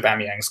either, so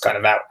Aubameyang's kind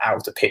of out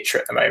of the picture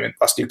at the moment.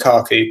 Plus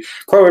Lukaku,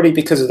 probably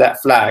because of that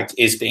flag,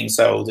 is being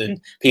sold, and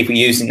people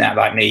using that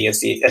like me as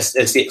the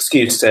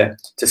excuse to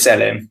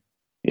sell him.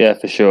 Yeah,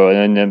 for sure.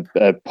 And then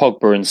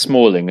Pogba and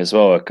Smalling as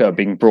well are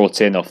being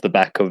brought in off the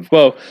back of,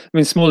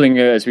 Smalling,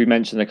 as we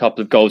mentioned, a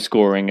couple of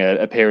goal-scoring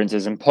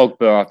appearances, and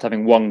Pogba, after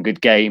having 1 good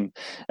game,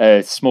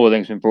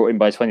 Smalling's been brought in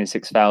by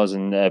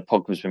 26,000,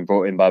 Pogba's been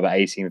brought in by about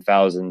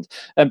 18,000.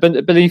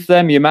 But beneath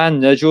them, your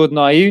man, Jordan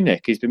Ayew,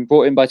 he's been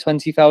brought in by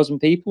 20,000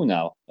 people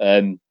now.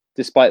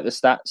 despite the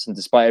stats and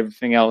despite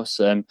everything else.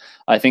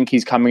 I think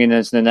he's coming in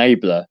as an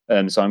enabler.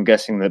 So I'm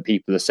guessing that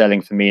people are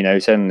selling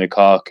Firmino, selling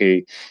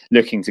Lukaku,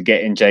 looking to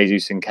get in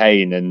Jesus and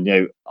Kane, and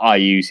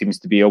Ayew seems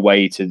to be a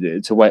way to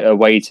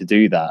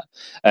do that.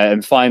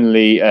 And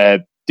finally,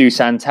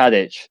 Dusan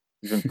Tadic.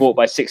 He's been bought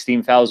by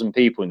 16,000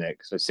 people,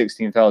 Nick. So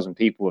 16,000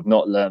 people have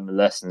not learned the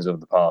lessons of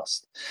the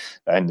past.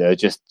 And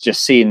just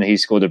seeing that he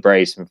scored a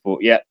brace and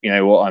thought, yeah, you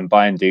know what, I'm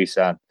buying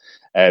Dusan.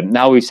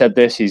 Now we've said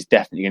this, he's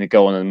definitely going to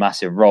go on a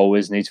massive roll,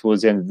 isn't he,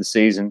 towards the end of the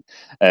season?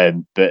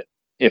 But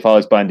if I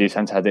was buying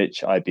Dusan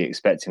Tadic, I'd be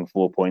expecting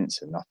 4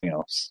 points and nothing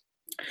else.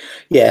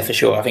 Yeah, for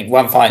sure. I think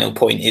one final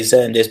point is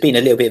there's been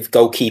a little bit of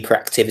goalkeeper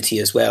activity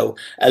as well.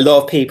 A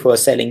lot of people are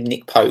selling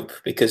Nick Pope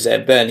because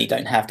Burnley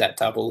don't have that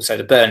double. So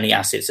the Burnley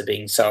assets are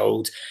being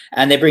sold.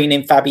 And they're bringing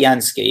in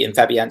Fabianski. And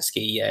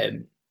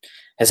Fabianski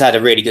has had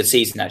a really good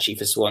season, actually,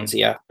 for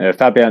Swansea.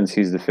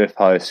 Fabianski's the 5th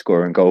highest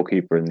scoring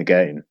goalkeeper in the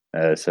game.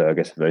 So I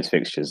guess for those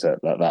fixtures,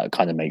 that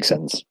kind of makes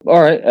sense.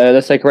 All right,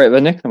 let's take a break there,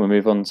 Nick, and we'll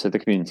move on to the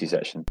community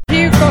section.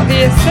 Who got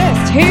the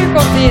assist? Who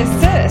got the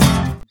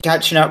assist?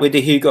 Catching up with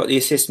the Who Got the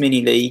Assist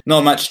mini league.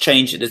 Not much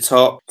change at the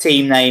top.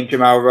 Team name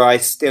Jamal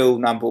Rice, still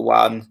number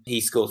 1. He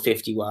scored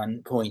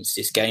 51 points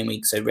this game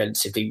week, so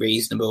relatively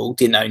reasonable.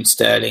 Didn't own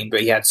Sterling,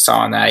 but he had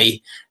Sane.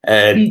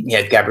 He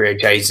had Gabriel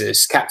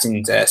Jesus,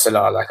 captained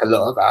Salah like a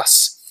lot of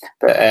us.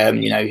 But,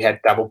 he had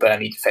double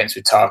Burnley defence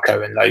with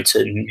Tarko and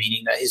Lowton,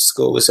 meaning that his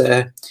score was, all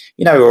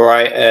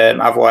right.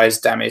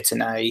 Otherwise, Damir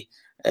Tanay,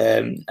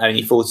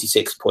 only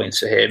 46 points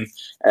for him.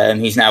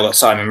 He's now got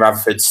Simon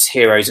Rutherford's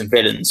Heroes and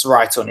Villains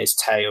right on his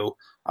tail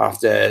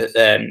after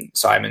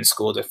Simon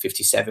scored a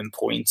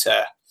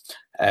 57-pointer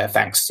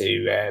thanks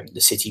to the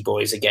City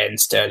boys again,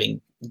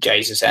 Sterling,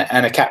 Jesus,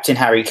 and a captain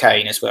Harry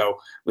Kane as well.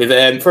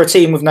 With for a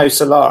team with no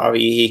Salah,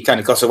 he kind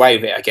of got away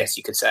with it, I guess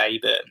you could say.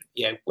 But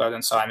yeah, well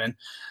done, Simon.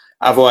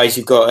 Otherwise,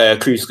 you've got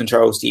Cruise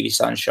Control, Stevie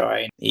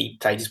Sunshine. He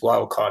played his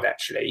wild card,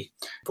 actually.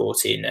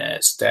 Brought in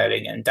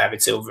Sterling and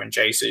David Silva and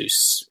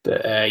Jesus.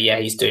 But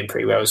he's doing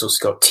pretty well. He's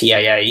also got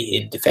TAA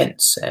in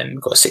defence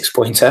and got a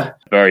 6-pointer.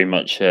 Very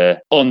much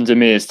on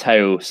Damir's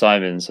tail,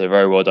 Simon. So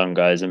very well done,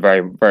 guys. And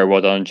very, very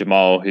well done,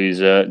 Jamal, who's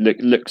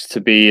looks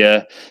to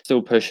be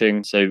still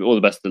pushing. So all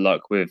the best of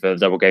luck with the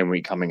double game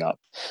week coming up.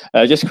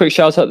 Just a quick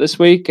shout out this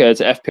week to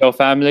FPL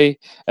Family.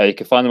 You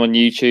can find them on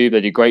YouTube.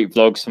 They do great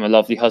vlogs from a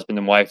lovely husband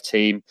and wife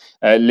team.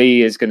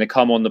 Lee is going to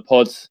come on the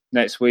pod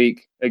next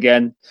week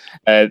again.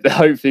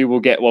 Hopefully we'll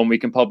get one we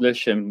can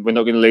publish and we're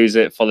not going to lose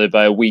it, followed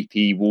by a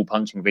weepy wall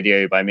punching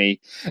video by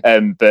me.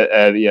 But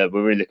we're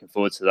really looking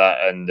forward to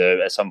that. And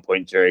at some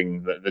point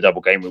during the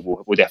double game,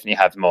 we'll definitely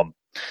have him on.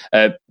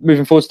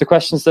 Moving forward to the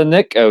questions then,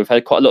 Nick. We've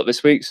had quite a lot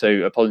this week, so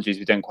apologies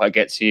we didn't quite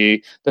get to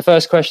you. The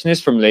first question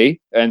is from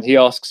Lee, and he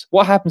asks,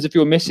 what happens if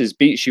your missus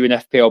beats you in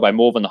FPL by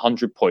more than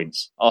 100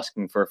 points?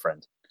 Asking for a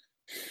friend.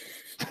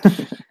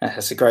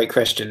 That's a great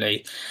question,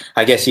 Lee.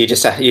 I guess you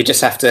just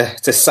have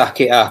to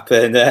suck it up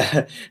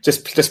and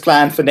just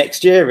plan for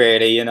next year,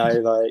 really.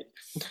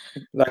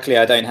 Luckily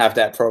I don't have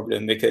that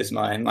problem because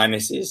my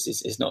missus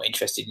is not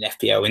interested in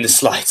FPL in the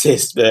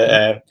slightest.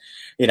 But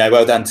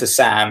well done to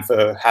Sam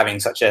for having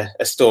such a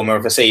stormer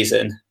of a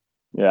season.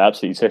 Yeah,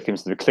 absolutely took him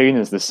to the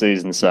cleaners this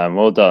season, Sam.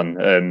 Well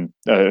done.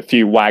 A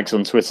few wags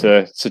on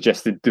Twitter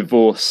suggested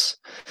divorce,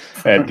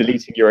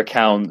 deleting your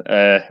account,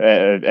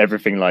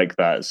 everything like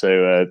that.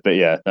 So, but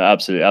yeah,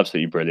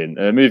 absolutely brilliant.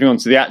 Moving on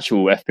to the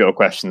actual FPL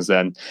questions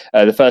then.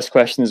 The first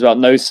question is about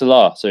no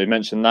Salah. So we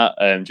mentioned that,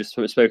 just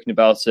spoken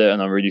about it,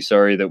 and I'm really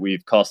sorry that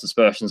we've cast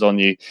aspersions on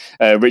you.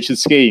 Richard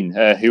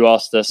Skeen, who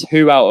asked us,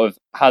 who out of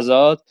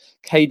Hazard,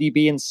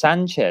 KDB and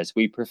Sanchez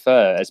we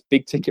prefer as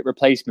big ticket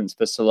replacements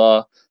for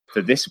Salah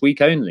for this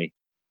week only?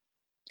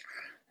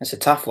 That's a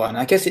tough one.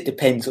 I guess it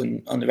depends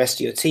on the rest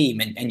of your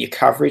team and your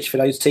coverage for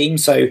those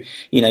teams. So,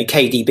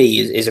 KDB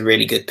is a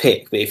really good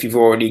pick. But if you've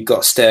already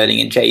got Sterling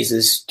and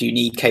Jesus, do you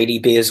need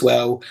KDB as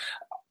well?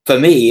 For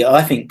me,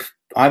 I think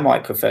I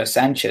might prefer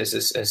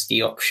Sanchez as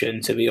the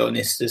option, to be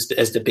honest,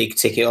 as the big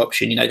ticket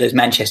option. Those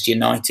Manchester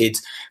United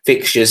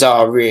fixtures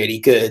are really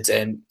good.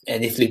 And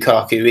if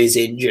Lukaku is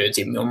injured,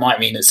 it might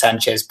mean that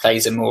Sanchez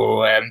plays a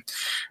more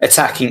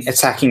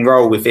attacking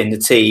role within the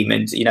team.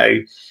 And,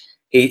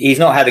 he's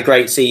not had a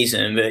great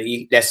season, but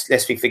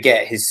lest we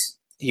forget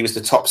he was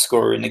the top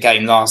scorer in the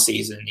game last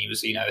season. He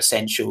was,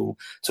 essential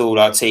to all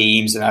our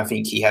teams. And I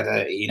think he had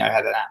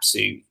an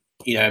absolute,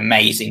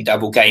 amazing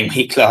double game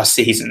week last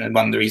season, and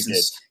one of the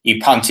reasons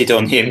you punted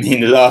on him in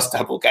the last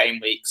double game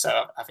week.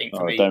 So I think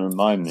for me, don't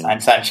remind me.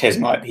 And Sanchez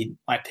might be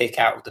my pick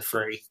out of the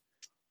three.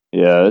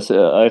 Yeah,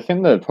 I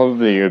think that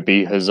probably would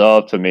be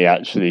Hazard for me,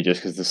 actually,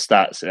 just because the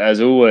stats, as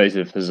always,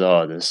 with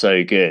Hazard are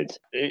so good.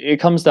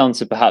 It comes down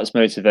to perhaps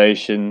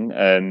motivation.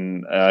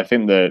 I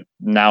think that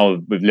now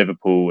with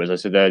Liverpool, as I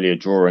said earlier,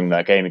 drawing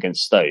that game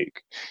against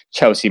Stoke,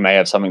 Chelsea may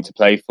have something to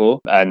play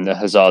for, and the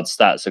Hazard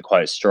stats are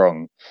quite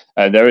strong.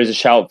 There is a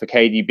shout for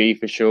KDB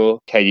for sure.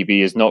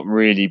 KDB is not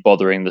really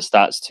bothering the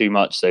stats too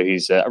much, so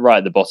he's right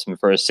at the bottom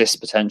for assist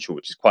potential,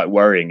 which is quite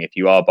worrying if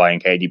you are buying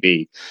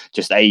KDB.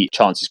 Just 8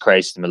 chances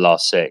created in the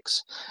last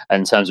 6.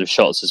 And in terms of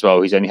shots as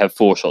well, he's only had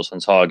 4 shots on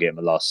target in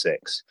the last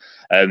 6.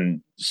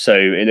 So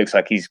it looks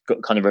like he's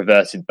kind of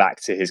reverted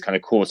back to his kind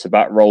of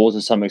quarterback role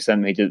to some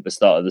extent that he did at the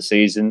start of the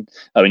season.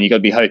 I mean, you've got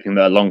to be hoping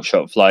that a long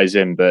shot flies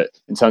in, but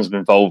in terms of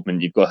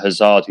involvement, you've got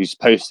Hazard who's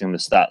posting the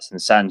stats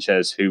and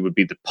Sanchez who would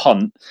be the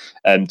punt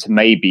to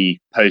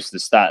maybe post the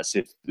stats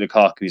if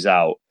Lukaku's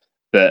out.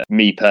 But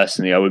me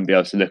personally, I wouldn't be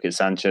able to look at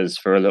Sanchez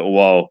for a little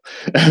while.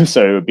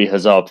 So it would be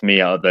Hazard for me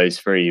out of those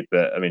 3.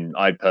 But I mean,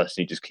 I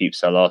personally just keep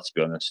Salah, to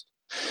be honest.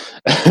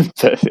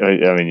 But,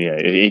 I mean, yeah,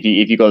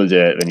 if you got to do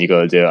it, then you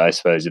got to do it, I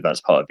suppose, if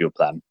that's part of your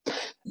plan.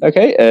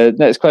 Okay,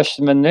 next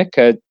question then, Nick.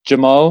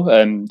 Jamal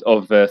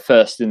of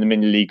First in the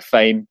Mini League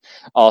fame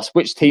asked,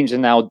 which teams are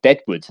now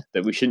deadwood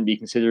that we shouldn't be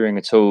considering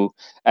at all?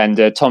 And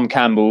Tom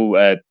Campbell,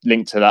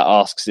 linked to that,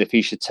 asks if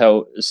he should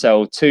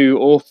sell 2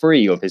 or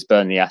 3 of his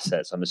Burnley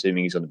assets. I'm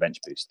assuming he's on the bench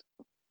boost.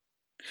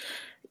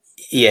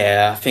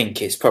 Yeah, I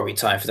think it's probably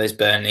time for those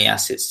Burnley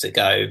assets to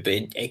go, but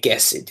I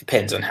guess it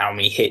depends on how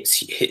many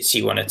hits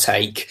you want to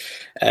take.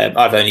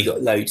 I've only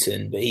got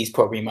Lowton, but he's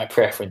probably my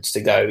preference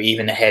to go,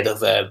 even ahead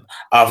of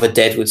other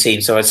deadwood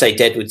teams. So I'd say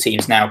deadwood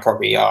teams now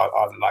probably are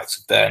the likes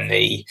of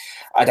Burnley.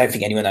 I don't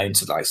think anyone owns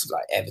the likes of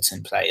like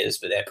Everton players,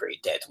 but they're pretty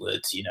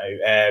deadwood, you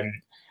know.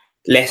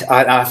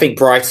 I think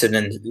Brighton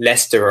and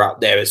Leicester are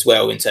up there as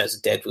well in terms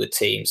of deadwood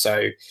teams.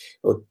 So,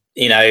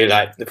 you know,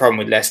 like the problem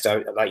with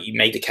Leicester, like you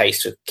made the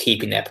case for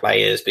keeping their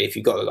players, but if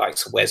you've got the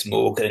likes of Wes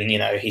Morgan, you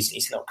know,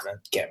 he's not going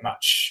to get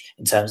much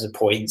in terms of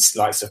points.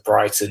 Likes of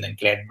Brighton and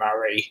Glenn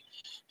Murray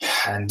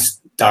and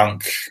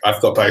Dunk, I've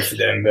got both of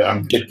them,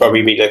 but you'd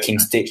probably be looking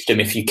to ditch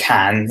them if you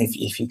can,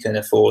 if you can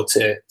afford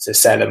to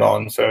sell them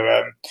on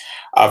for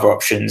other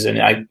options. And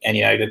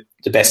you know,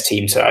 the best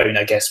team to own,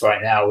 I guess,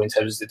 right now in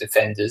terms of the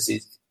defenders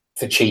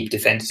for cheap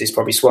defenders is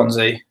probably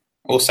Swansea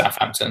or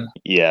Southampton.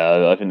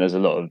 Yeah, I think there's a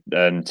lot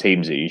of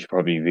teams that you should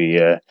probably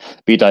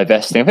be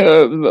divesting. I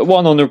think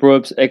one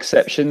honourable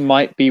exception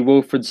might be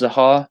Wilfred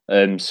Zaha.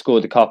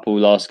 Scored a couple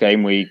last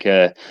game week,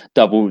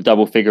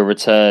 double figure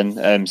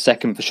return,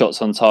 second for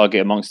shots on target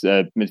amongst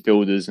the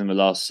midfielders in the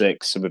last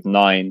 6 with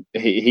 9.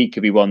 He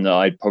could be one that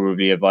I'd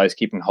probably advise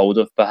keeping hold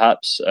of,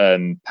 perhaps.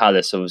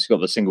 Palace obviously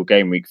got the single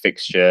game week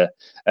fixture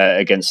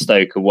against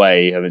Stoke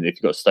away. I mean, if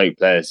you've got Stoke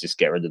players, just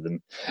get rid of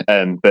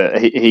them.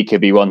 But he could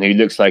be one who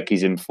looks like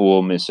he's in form.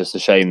 It's just a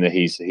shame that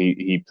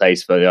he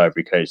plays for the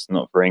Ivory Coast,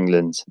 not for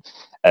England.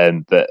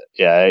 But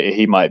yeah,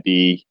 he might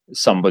be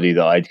somebody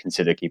that I'd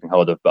consider keeping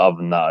hold of. But other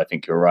than that, I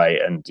think you're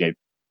right. And you know,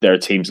 there are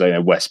teams like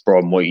West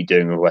Brom. What are you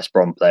doing with a West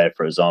Brom player,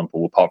 for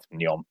example, apart from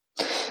Lyon?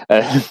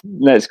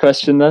 Next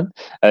question then.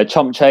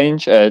 Chump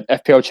Change.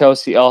 FPL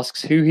Chelsea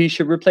asks who he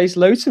should replace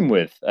Lowton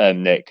with.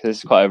 Nick, this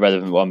is quite a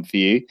relevant one for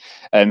you.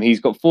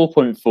 He's got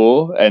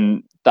 4.4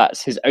 and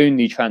that's his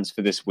only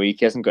transfer this week.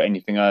 He hasn't got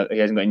anything. He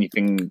hasn't got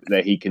anything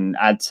that he can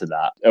add to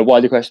that. A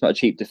wider question about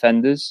cheap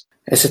defenders.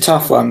 It's a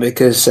tough one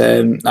because,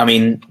 I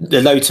mean,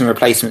 the Lowton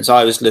replacements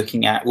I was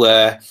looking at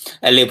were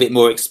a little bit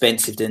more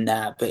expensive than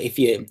that. But if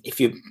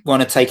you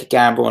want to take a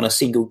gamble on a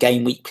single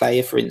game week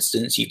player, for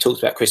instance, you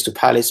talked about Crystal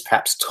Palace,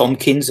 perhaps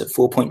Tompkins at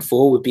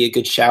 4.4 would be a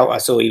good shout. I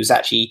saw he was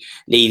actually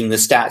leading the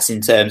stats in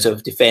terms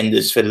of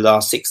defenders for the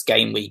last 6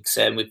 game weeks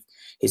with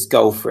his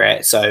goal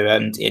threat. So,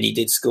 and he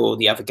did score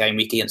the other game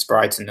week against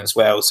Brighton as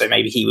well. So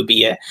maybe he would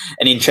be an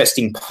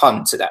interesting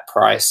punt at that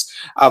price.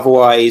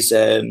 Otherwise,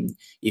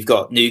 you've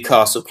got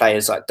Newcastle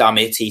players like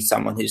Dummett. He's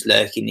someone who's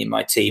lurking in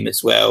my team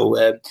as well.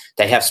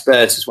 They have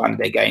Spurs as one of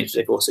their games. But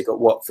they've also got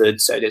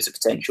Watford. So there's a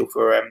potential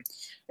for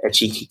a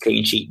cheeky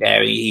clean sheet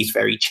there. He's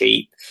very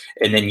cheap.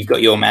 And then you've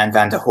got your man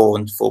Van der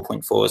Horn,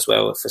 4.4 as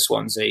well for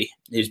Swansea,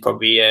 who's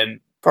probably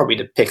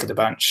the pick of the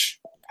bunch,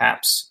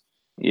 perhaps.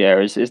 Yeah,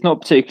 it's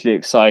not particularly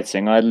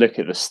exciting. I look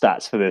at the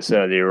stats for this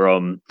earlier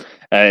on.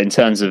 In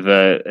terms of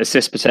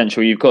assist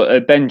potential, you've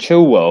got Ben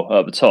Chilwell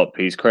at the top,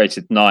 who's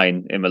created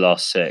 9 in the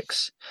last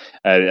 6.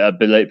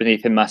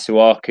 Beneath him,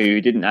 Masuaku,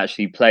 who didn't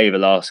actually play the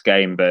last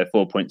game, but at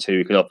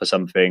 4.2 could offer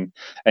something.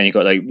 And you've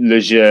got like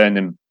Lejeune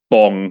and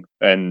Bong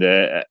and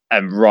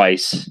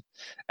Rice.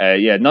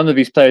 None of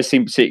these players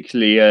seem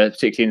particularly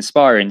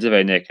inspiring, do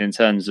they, Nick? In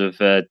terms of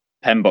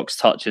pen box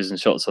touches and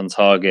shots on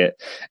target,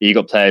 you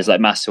got players like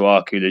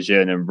Masuaku,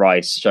 Lejeune, and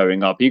Rice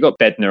showing up. You got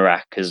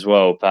Bednarak as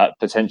well, but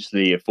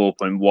potentially a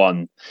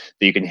 4.1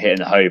 that you can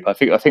hit and hope. I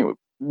think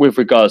with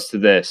regards to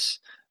this,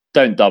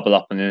 don't double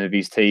up on any of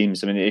these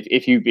teams. I mean,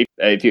 if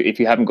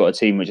you haven't got a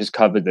team which is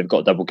covered, they've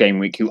got double game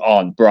week, who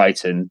aren't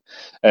Brighton,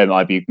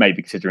 I'd be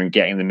maybe considering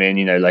getting them in.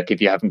 You know, like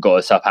if you haven't got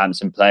a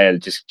Southampton player,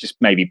 just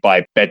maybe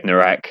buy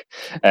Bednarak,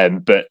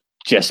 but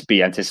just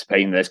be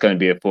anticipating that it's going to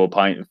be a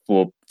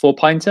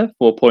 4-pointer.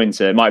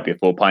 It might be a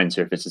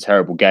 4-pointer if it's a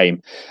terrible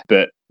game,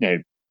 but you know,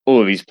 all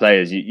of these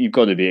players, you've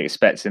got to be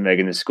expecting they're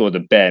going to score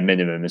the bare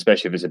minimum,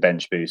 especially if it's a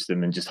bench boost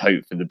them, and just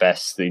hope for the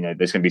best. There's going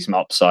to be some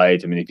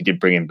upside. I mean, if you did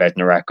bring in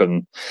Bednarek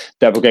on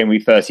double game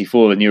week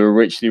 34, then you were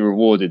richly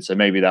rewarded. So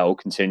maybe that will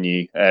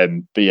continue.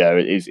 But yeah,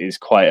 it's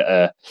quite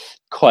a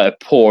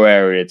poor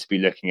area to be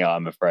looking at,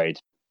 I'm afraid.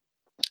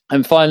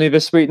 And finally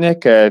this week,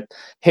 Nick,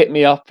 hit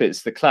me up.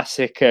 It's the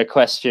classic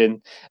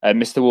question.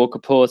 Mr. Walker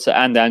Porter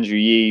and Andrew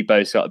Yee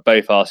both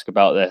ask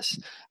about this.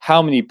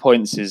 How many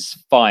points is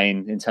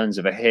fine in terms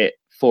of a hit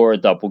for a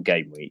double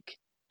game week?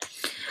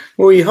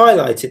 Well, you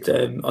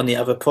highlighted on the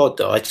other pod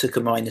that I took a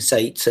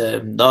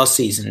 -8 last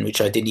season,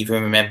 which I didn't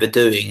even remember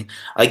doing.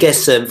 I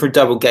guess for a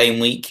double game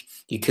week,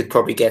 you could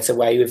probably get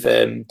away with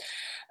a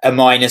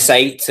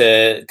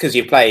 -8 because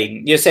you're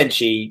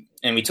essentially,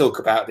 and we talk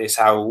about this,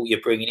 how if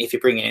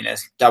you're bringing in a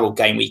double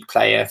game week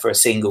player for a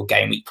single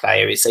game week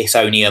player, it's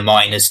only a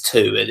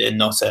 -2 and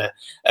not a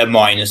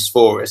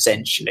 -4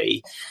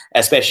 essentially,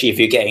 especially if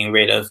you're getting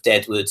rid of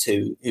Deadwood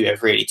who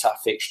have really tough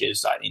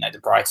fixtures like the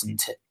Brighton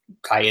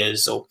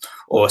players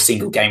or a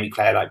single game week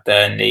player like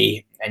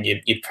Burnley, and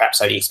you're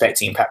perhaps only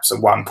expecting perhaps a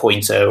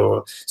 1-pointer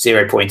or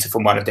 0-pointer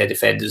from one of their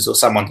defenders or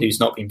someone who's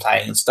not been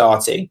playing and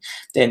starting,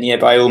 then yeah,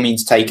 by all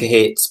means take a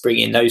hit, bring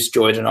in those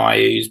Jordan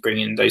Ayew's, bring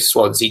in those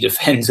Swansea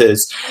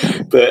defenders.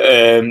 But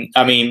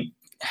I mean,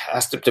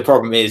 that's the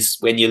problem is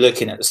when you're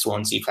looking at the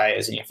Swansea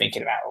players and you're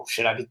thinking about,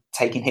 should I be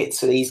taking hits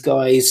for these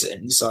guys?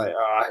 And it's like,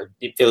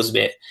 it feels a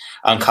bit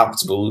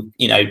uncomfortable,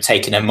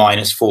 taking a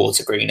 -4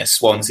 to bring in a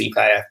Swansea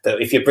player.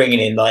 But if you're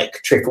bringing in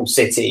like Triple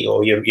City,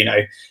 or you're,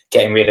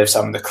 getting rid of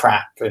some of the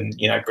crap and,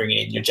 bringing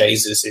in your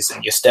Jesuses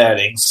and your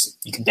Sterlings,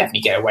 you can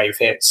definitely get away with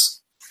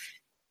hits.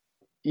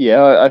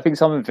 Yeah, I think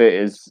some of it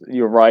is,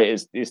 you're right,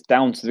 it's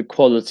down to the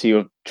quality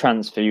of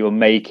transfer you're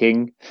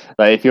making.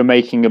 Like if you're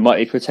taking a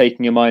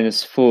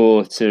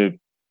 -4 to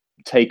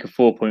take a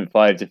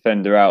 4.5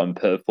 defender out and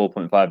put a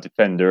 4.5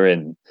 defender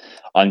in,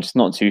 I'm just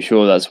not too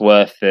sure that's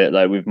worth it.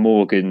 Like with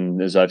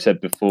Morgan, as I've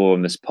said before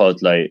on this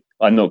pod, like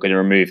I'm not going to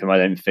remove him, I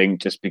don't think,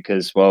 just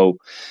because, well,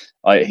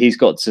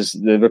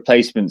 the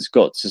replacement's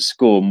got to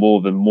score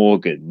more than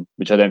Morgan,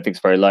 which I don't think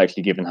is very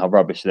likely given how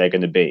rubbish they're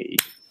going to be.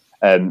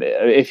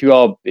 If you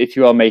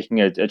are making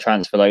a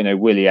transfer like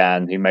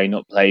Willian, who may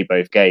not play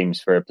both games,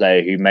 for a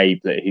player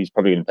who's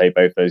probably going to play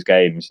both those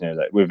games,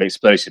 like with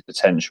explosive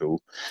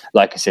potential,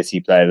 like a City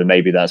player, then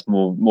maybe that's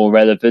more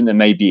relevant, and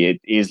maybe it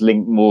is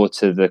linked more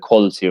to the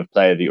quality of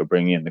player that you're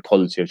bringing in, the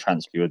quality of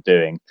transfer you're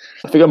doing.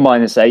 I think a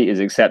 -8 is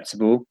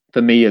acceptable.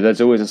 For me,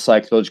 there's always a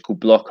psychological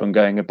block on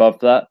going above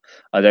that.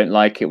 I don't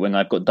like it when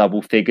I've got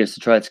double figures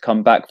to try to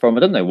come back from. I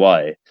don't know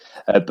why,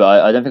 but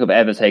I don't think I've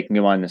ever taken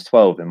a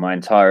 -12 in my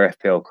entire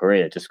FPL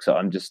career, just because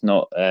I'm just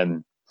not.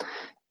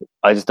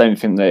 I just don't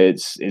think that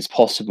it's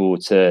possible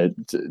to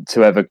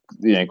ever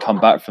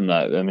come back from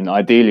that. I mean,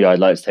 ideally, I'd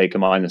like to take a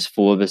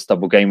 -4 this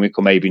double game week,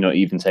 or maybe not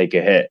even take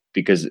a hit,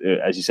 because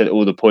as you said,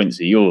 all the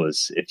points are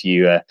yours if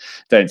you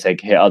don't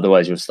take a hit.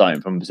 Otherwise, you're starting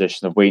from a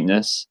position of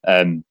weakness.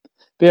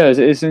 But yeah,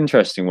 it's an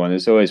interesting one.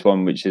 It's always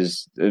one which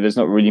is, there's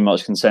not really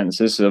much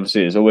consensus. So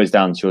obviously, it's always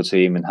down to your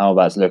team and how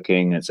that's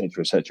looking,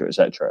 etc., etc.,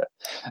 etc.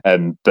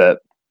 But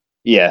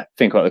yeah,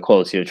 think about the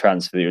quality of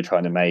transfer that you're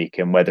trying to make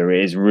and whether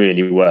it is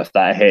really worth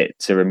that hit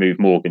to remove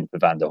Morgan for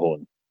Van der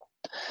Horn.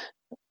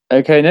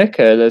 Okay, Nick,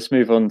 let's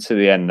move on to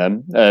the end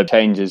then.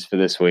 Changes for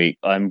this week.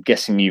 I'm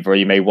guessing you've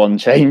already made one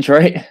change,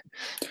 right?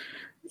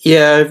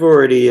 Yeah, I've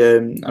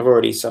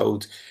already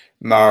sold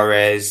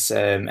Mahrez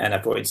and I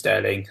brought in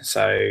Sterling,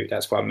 so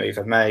that's one move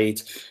I've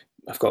made.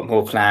 I've got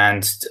more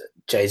planned.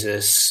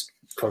 Jesus,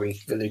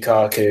 probably the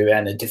Lukaku,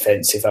 and a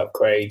defensive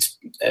upgrade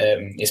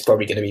is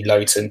probably going to be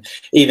Lowton.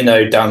 Even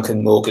though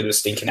Duncan Morgan was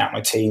stinking out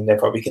my team, they're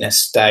probably going to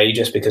stay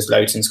just because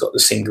Lowton's got the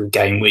single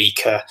game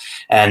weaker.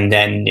 And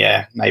then,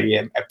 yeah, maybe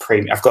a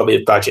premium. I've got a bit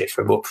of budget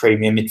for a more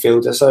premium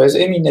midfielder. So,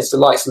 I mean, there's the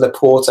likes of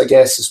Laporte, I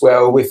guess, as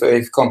well, if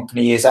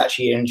Kompany is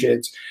actually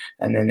injured.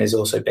 And then there's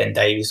also Ben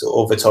Davies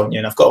or Vertonghen.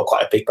 And I've got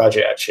quite a big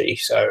budget, actually.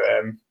 So,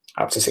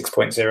 up to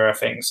 6.0, I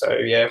think. So,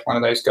 yeah, one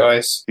of those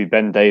guys.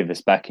 Ben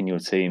Davies back in your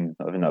team,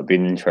 I think that would be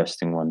an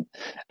interesting one.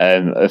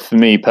 For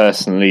me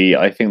personally,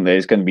 I think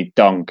there's going to be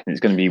Dunk and it's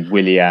going to be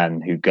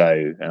Willian who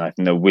go. And I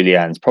think that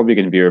Willian's probably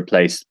going to be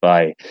replaced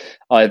by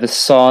either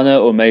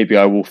Sana, or maybe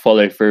I will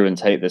follow through and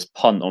take this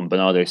punt on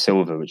Bernardo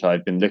Silva, which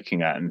I've been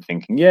looking at and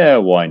thinking, yeah,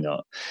 why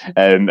not?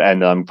 And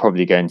I'm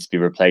probably going to be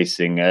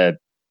replacing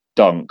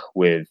Dunk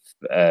with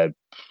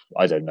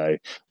I don't know,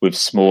 with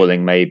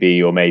Smalling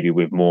maybe, or maybe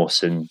with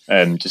Mawson,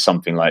 just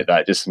something like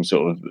that, just some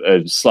sort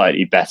of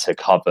slightly better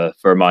cover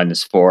for a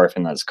 -4. I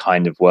think that's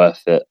kind of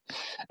worth it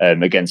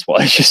against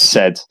what I just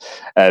said,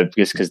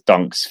 because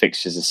Dunk's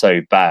fixtures are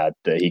so bad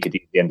that he could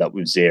end up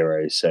with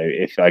 0. So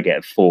if I get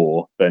a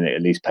 4, then it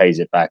at least pays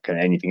it back, and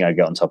anything I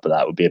get on top of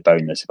that would be a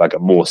bonus. If I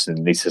get Mawson,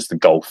 at least as the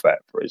goal threat,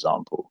 for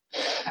example.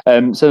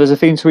 So there's a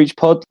theme to each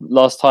pod.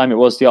 Last time it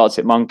was the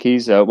Arctic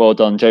Monkeys. Well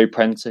done, Joe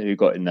Prenter, who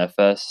got in there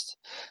first.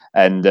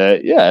 And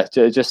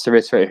just to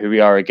reiterate who we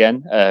are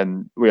again,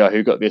 we are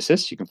Who Got the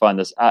Assist. You can find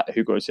us at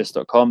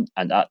whogotassist.com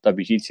and at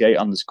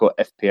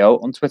WGTA_FPL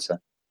on Twitter.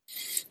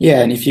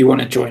 Yeah, and if you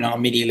want to join our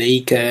mini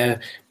league,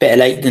 better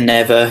late than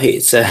never.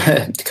 It's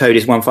the code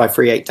is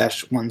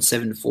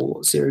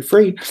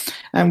 1538-17403,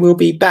 and we'll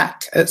be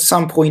back at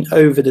some point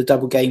over the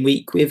double game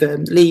week with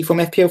Lee from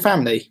FPL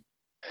Family.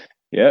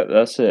 Yeah,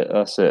 that's it.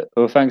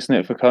 Well, thanks,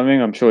 Nick, for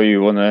coming. I'm sure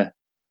you want to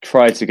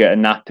try to get a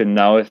nap in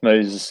now if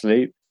Mo's is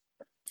asleep.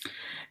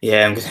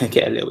 Yeah, I'm going to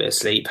get a little bit of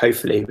sleep,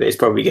 hopefully, but it's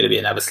probably going to be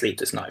another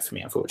sleepless night for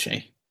me,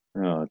 unfortunately.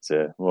 Oh,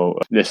 dear. Well,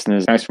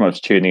 listeners, thanks very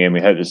much for tuning in. We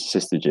hope this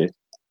assisted you.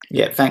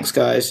 Yeah, thanks,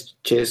 guys.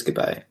 Cheers.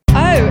 Goodbye.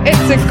 Oh,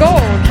 it's a goal.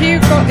 Who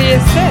got the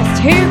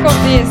assist?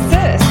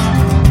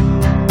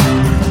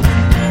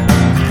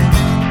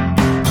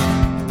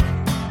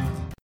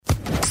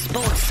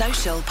 Sports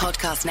Social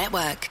Podcast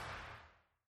Network.